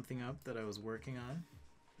model something up that I was working on.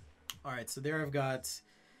 All right, so there I've got,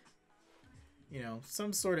 you know,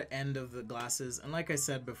 some sort of end of the glasses. And like I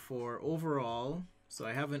said before, overall, so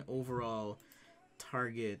I have an overall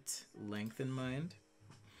target length in mind.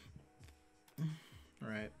 All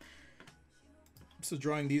right. So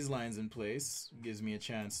drawing these lines in place gives me a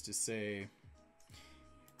chance to say,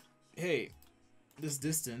 hey, this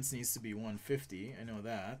distance needs to be 150. I know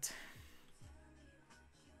that.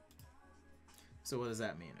 So what does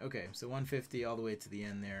that mean? Okay, so 150 all the way to the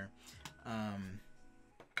end there.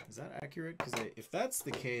 Is that accurate? Because if that's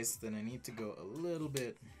the case, then I need to go a little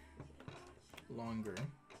bit longer.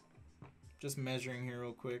 Just measuring here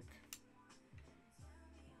real quick.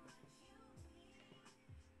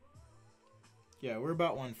 Yeah, we're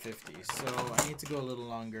about 150, so I need to go a little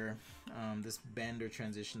longer. This bend or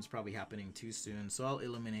transition is probably happening too soon, so I'll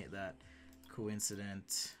eliminate that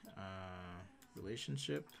coincident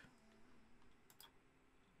relationship.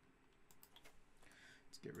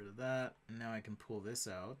 Let's get rid of that, and now I can pull this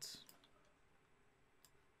out,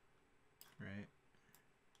 right?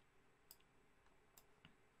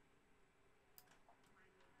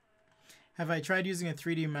 Have I tried using a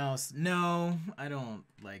 3D mouse? No, I don't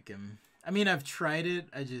like him. I mean, I've tried it.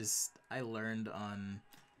 I learned on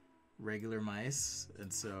regular mice,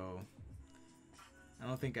 and so I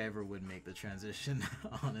don't think I ever would make the transition,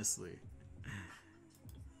 honestly.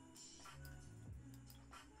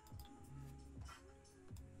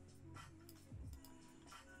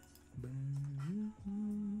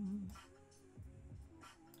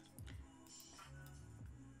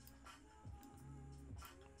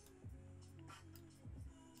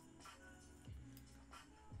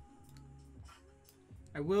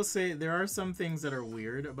 I will say there are some things that are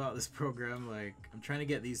weird about this program. Like, I'm trying to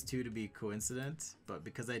get these two to be coincident, but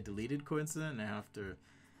because I deleted coincident, I have to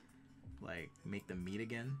like make them meet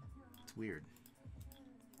again. It's weird.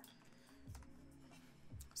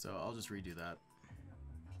 So I'll just redo that.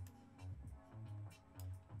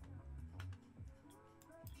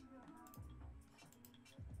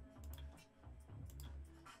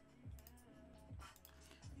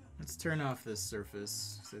 Let's turn off this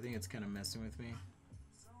surface, because I think it's kind of messing with me.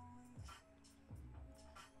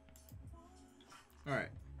 Alright,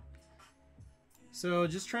 so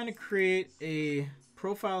just trying to create a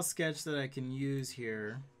profile sketch that I can use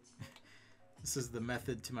here. This is the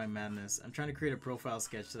method to my madness. I'm trying to create a profile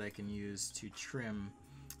sketch that I can use to trim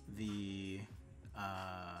the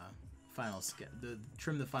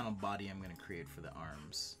trim the final body I'm going to create for the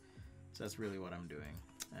arms. So that's really what I'm doing.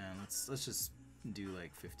 And let's just do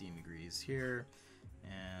like 15 degrees here,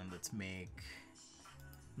 and let's make,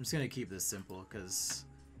 I'm just going to keep this simple because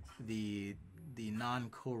the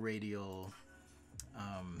non-co-radial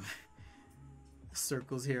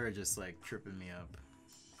circles here are just like tripping me up.